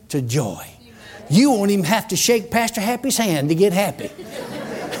depression to joy. You won't even have to shake Pastor Happy's hand to get happy.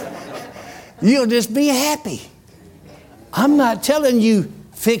 You'll just be happy. I'm not telling you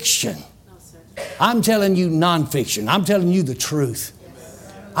fiction. I'm telling you nonfiction. I'm telling you the truth.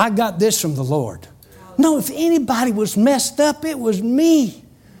 I got this from the Lord. No, if anybody was messed up, it was me.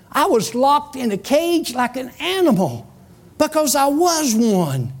 I was locked in a cage like an animal because I was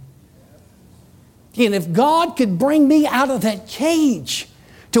one. And if God could bring me out of that cage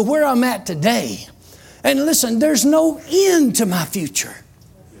to where I'm at today, and listen, there's no end to my future.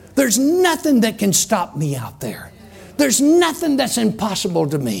 There's nothing that can stop me out there. There's nothing that's impossible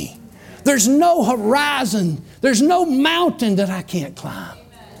to me. There's no horizon. There's no mountain that I can't climb.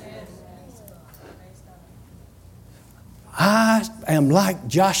 I am like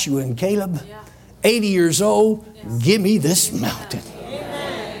Joshua and Caleb, 80 years old. Give me this mountain.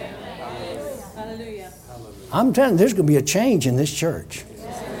 Hallelujah. I'm telling you, there's going to be a change in this church.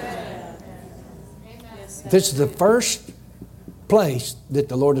 This is the first place that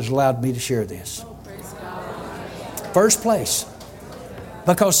the Lord has allowed me to share this. First place.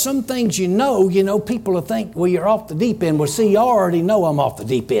 Because some things you know, people will think, well, you're off the deep end. Well, see, you already know I'm off the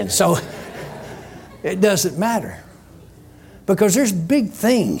deep end. So it doesn't matter. Because there's big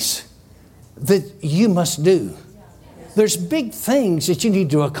things that you must do. There's big things that you need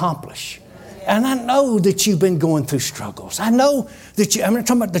to accomplish. And I know that you've been going through struggles. I know that I'm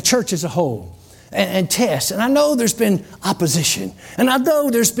talking about the church as a whole and tests. And I know there's been opposition. And I know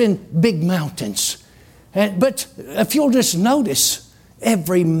there's been big mountains. But if you'll just notice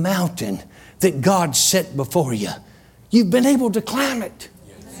every mountain that God set before you, you've been able to climb it.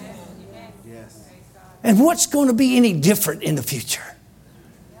 And what's going to be any different in the future?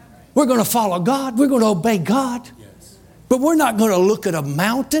 We're going to follow God. We're going to obey God. But we're not going to look at a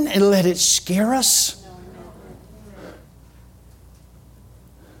mountain and let it scare us.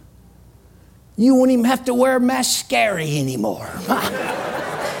 You won't even have to wear mascara anymore.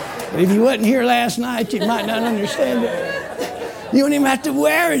 If you wasn't here last night, you might not understand it. You don't even have to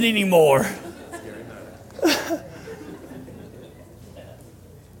wear it anymore.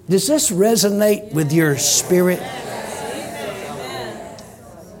 Does this resonate with your spirit?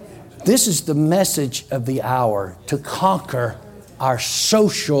 This is the message of the hour, to conquer our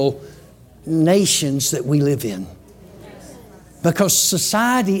social nations that we live in. Because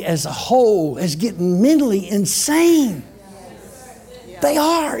society as a whole is getting mentally insane. They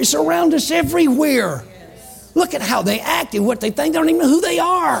are. It's around us everywhere. Look at how they act and what they think. They don't even know who they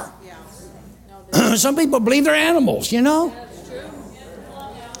are. Some people believe they're animals, And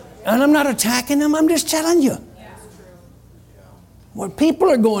I'm not attacking them. I'm just telling you. Well, people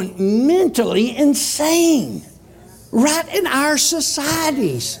are going mentally insane right in our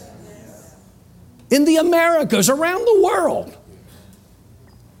societies, in the Americas, around the world.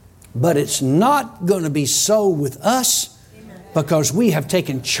 But it's not going to be so with us, because we have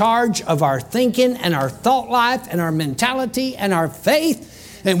taken charge of our thinking and our thought life and our mentality and our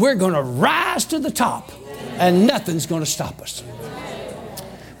faith, and we're going to rise to the top, and nothing's going to stop us.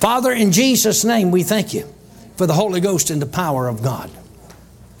 Father, in Jesus' name, we thank you for the Holy Ghost and the power of God.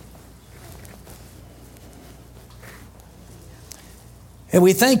 And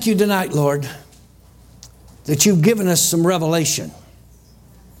we thank you tonight, Lord, that you've given us some revelation.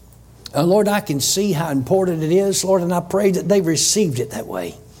 Lord, I can see how important it is, Lord, and I pray that they've received it that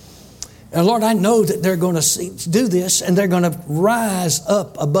way. And Lord, I know that they're going to do this, and they're going to rise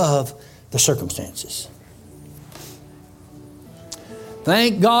up above the circumstances.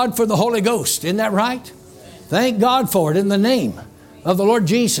 Thank God for the Holy Ghost. Isn't that right? Thank God for it in the name of the Lord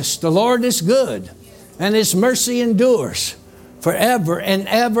Jesus. The Lord is good, and His mercy endures forever and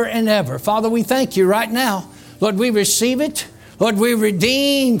ever and ever. Father, we thank you right now. Lord, we receive it. Lord, we're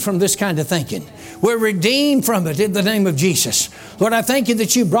redeemed from this kind of thinking. We're redeemed from it in the name of Jesus. Lord, I thank you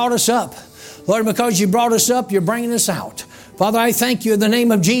that you brought us up. Lord, because you brought us up, you're bringing us out. Father, I thank you in the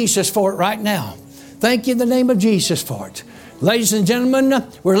name of Jesus for it right now. Thank you in the name of Jesus for it. Ladies and gentlemen,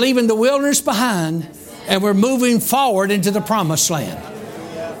 we're leaving the wilderness behind, and we're moving forward into the promised land.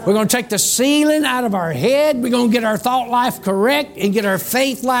 We're going to take the ceiling out of our head. We're going to get our thought life correct and get our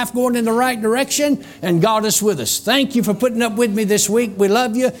faith life going in the right direction. And God is with us. Thank you for putting up with me this week. We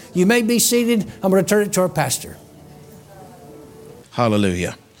love you. You may be seated. I'm going to turn it to our pastor.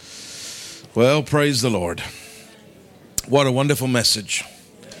 Hallelujah. Well, praise the Lord. What a wonderful message.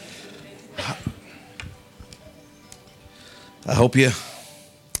 I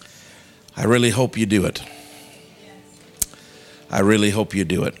really hope you do it. I really hope you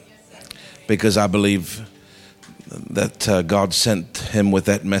do it, because I believe that God sent him with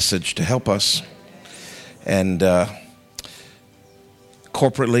that message to help us. And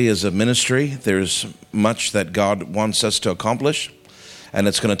corporately as a ministry, there's much that God wants us to accomplish, and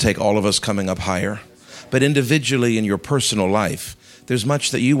it's going to take all of us coming up higher. But individually in your personal life, there's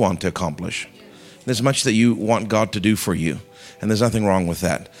much that you want to accomplish. There's much that you want God to do for you, and there's nothing wrong with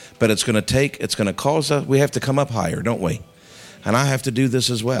that. But it's going to cause us, we have to come up higher, don't we? And I have to do this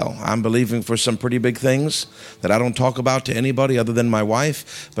as well. I'm believing for some pretty big things that I don't talk about to anybody other than my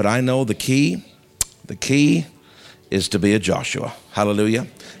wife. But I know the key is to be a Joshua. Hallelujah.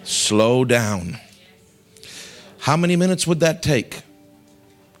 Slow down. How many minutes would that take?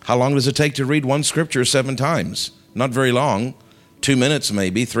 How long does it take to read one scripture 7 times? not very long, 2 minutes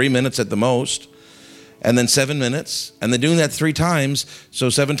maybe, 3 minutes at the most, and then 7 minutes. And they're doing that 3 times. So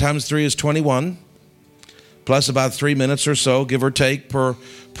 7 times 3 is 21, plus about 3 minutes or so, give or take, per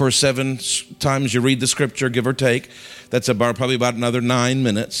 7 times you read the scripture, give or take. That's probably about another 9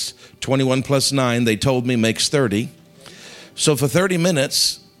 minutes. 21 plus 9, they told me, makes 30. So for 30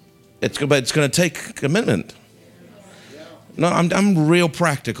 minutes, it's going to take commitment. No, I'm real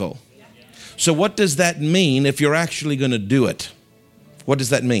practical. So what does that mean if you're actually going to do it? What does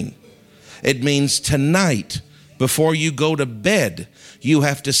that mean? It means tonight, before you go to bed, you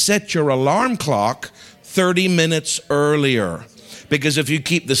have to set your alarm clock 30 minutes earlier. Because if you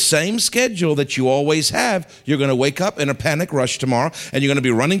keep the same schedule that you always have, you're going to wake up in a panic rush tomorrow, and you're going to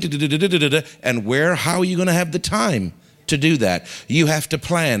be running to and how are you going to have the time to do that? You have to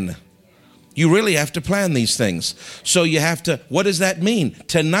plan. You really have to plan these things. So you have to, what does that mean?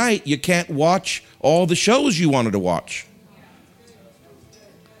 Tonight, you can't watch all the shows you wanted to watch.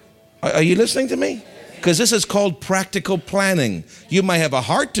 Are you listening to me? Because this is called practical planning. You might have a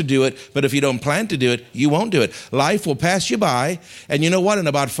heart to do it, but if you don't plan to do it, you won't do it. Life will pass you by, and you know what? In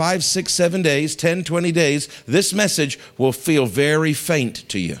about 5, 6, 7 days, 10, 20 days, this message will feel very faint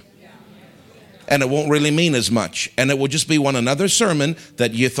to you. And it won't really mean as much. And it will just be another sermon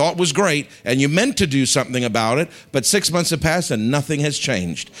that you thought was great and you meant to do something about it, but 6 months have passed and nothing has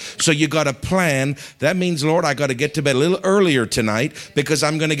changed. So you got to plan. That means, Lord, I got to get to bed a little earlier tonight because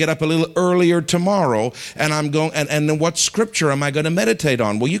I'm going to get up a little earlier tomorrow, and I'm going, and then what scripture am I going to meditate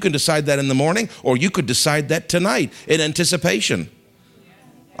on? Well, you can decide that in the morning, or you could decide that tonight in anticipation.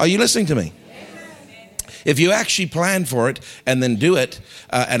 Are you listening to me? If you actually plan for it and then do it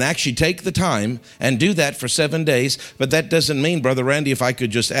and actually take the time and do that for 7 days, but that doesn't mean, Brother Randy, if I could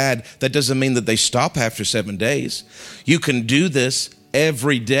just add, that doesn't mean that they stop after 7 days. You can do this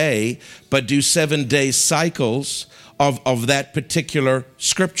every day, but do 7 day cycles of that particular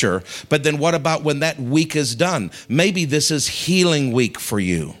scripture. But then what about when that week is done? Maybe this is healing week for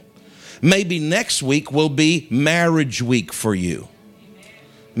you. Maybe next week will be marriage week for you.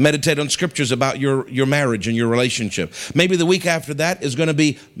 Meditate on scriptures about your marriage and your relationship. Maybe the week after that is going to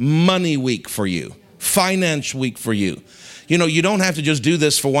be money week for you, finance week for you. You know, you don't have to just do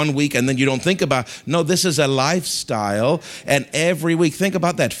this for 1 week and then you don't think about, no, this is a lifestyle. And every week, think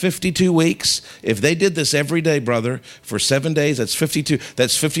about that, 52 weeks. If they did this every day, brother, for 7 days, that's 52.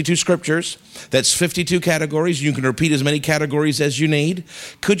 That's 52 scriptures. That's 52 categories. You can repeat as many categories as you need.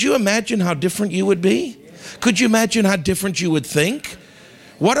 Could you imagine how different you would be? Could you imagine how different you would think?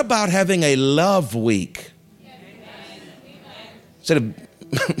 What about having a love week? Instead of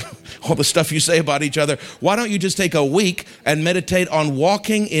all the stuff you say about each other, why don't you just take a week and meditate on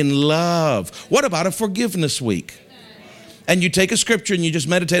walking in love? What about a forgiveness week? And you take a scripture and you just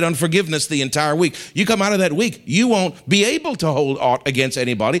meditate on forgiveness the entire week. You come out of that week, you won't be able to hold aught against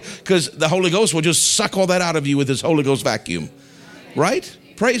anybody because the Holy Ghost will just suck all that out of you with his Holy Ghost vacuum. Right?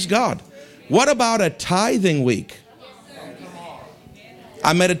 Praise God. What about a tithing week?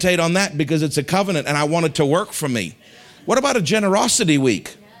 I meditate on that because it's a covenant and I want it to work for me. What about a generosity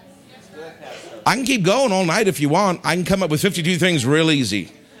week? I can keep going all night if you want. I can come up with 52 things real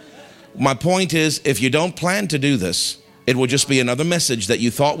easy. My point is, if you don't plan to do this, it will just be another message that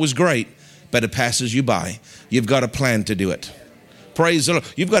you thought was great, but it passes you by. You've got to plan to do it. Praise the Lord.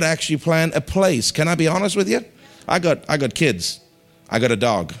 You've got to actually plan a place. Can I be honest with you? I got kids. I got a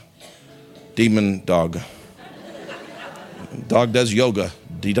dog. Demon dog. Dog does yoga.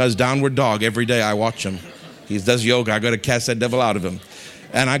 He does downward dog every day. I watch him. He does yoga. I got to cast that devil out of him.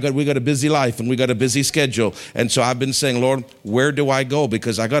 And we got a busy life and we got a busy schedule. And so I've been saying, Lord, where do I go?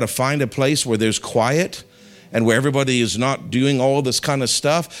 Because I got to find a place where there's quiet and where everybody is not doing all this kind of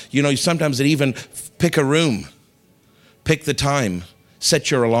stuff. You know, sometimes it even pick a room, pick the time,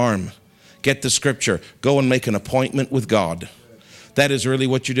 set your alarm, get the scripture, go and make an appointment with God. That is really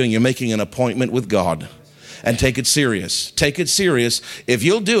what you're doing. You're making an appointment with God. And take it serious. Take it serious. If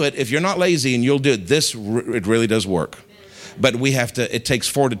you'll do it, if you're not lazy and you'll do it, it really does work. But it takes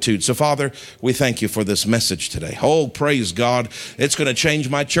fortitude. So Father, we thank you for this message today. Oh, praise God. It's going to change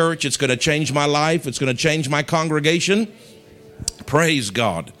my church. It's going to change my life. It's going to change my congregation. Praise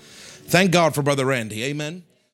God. Thank God for Brother Randy. Amen.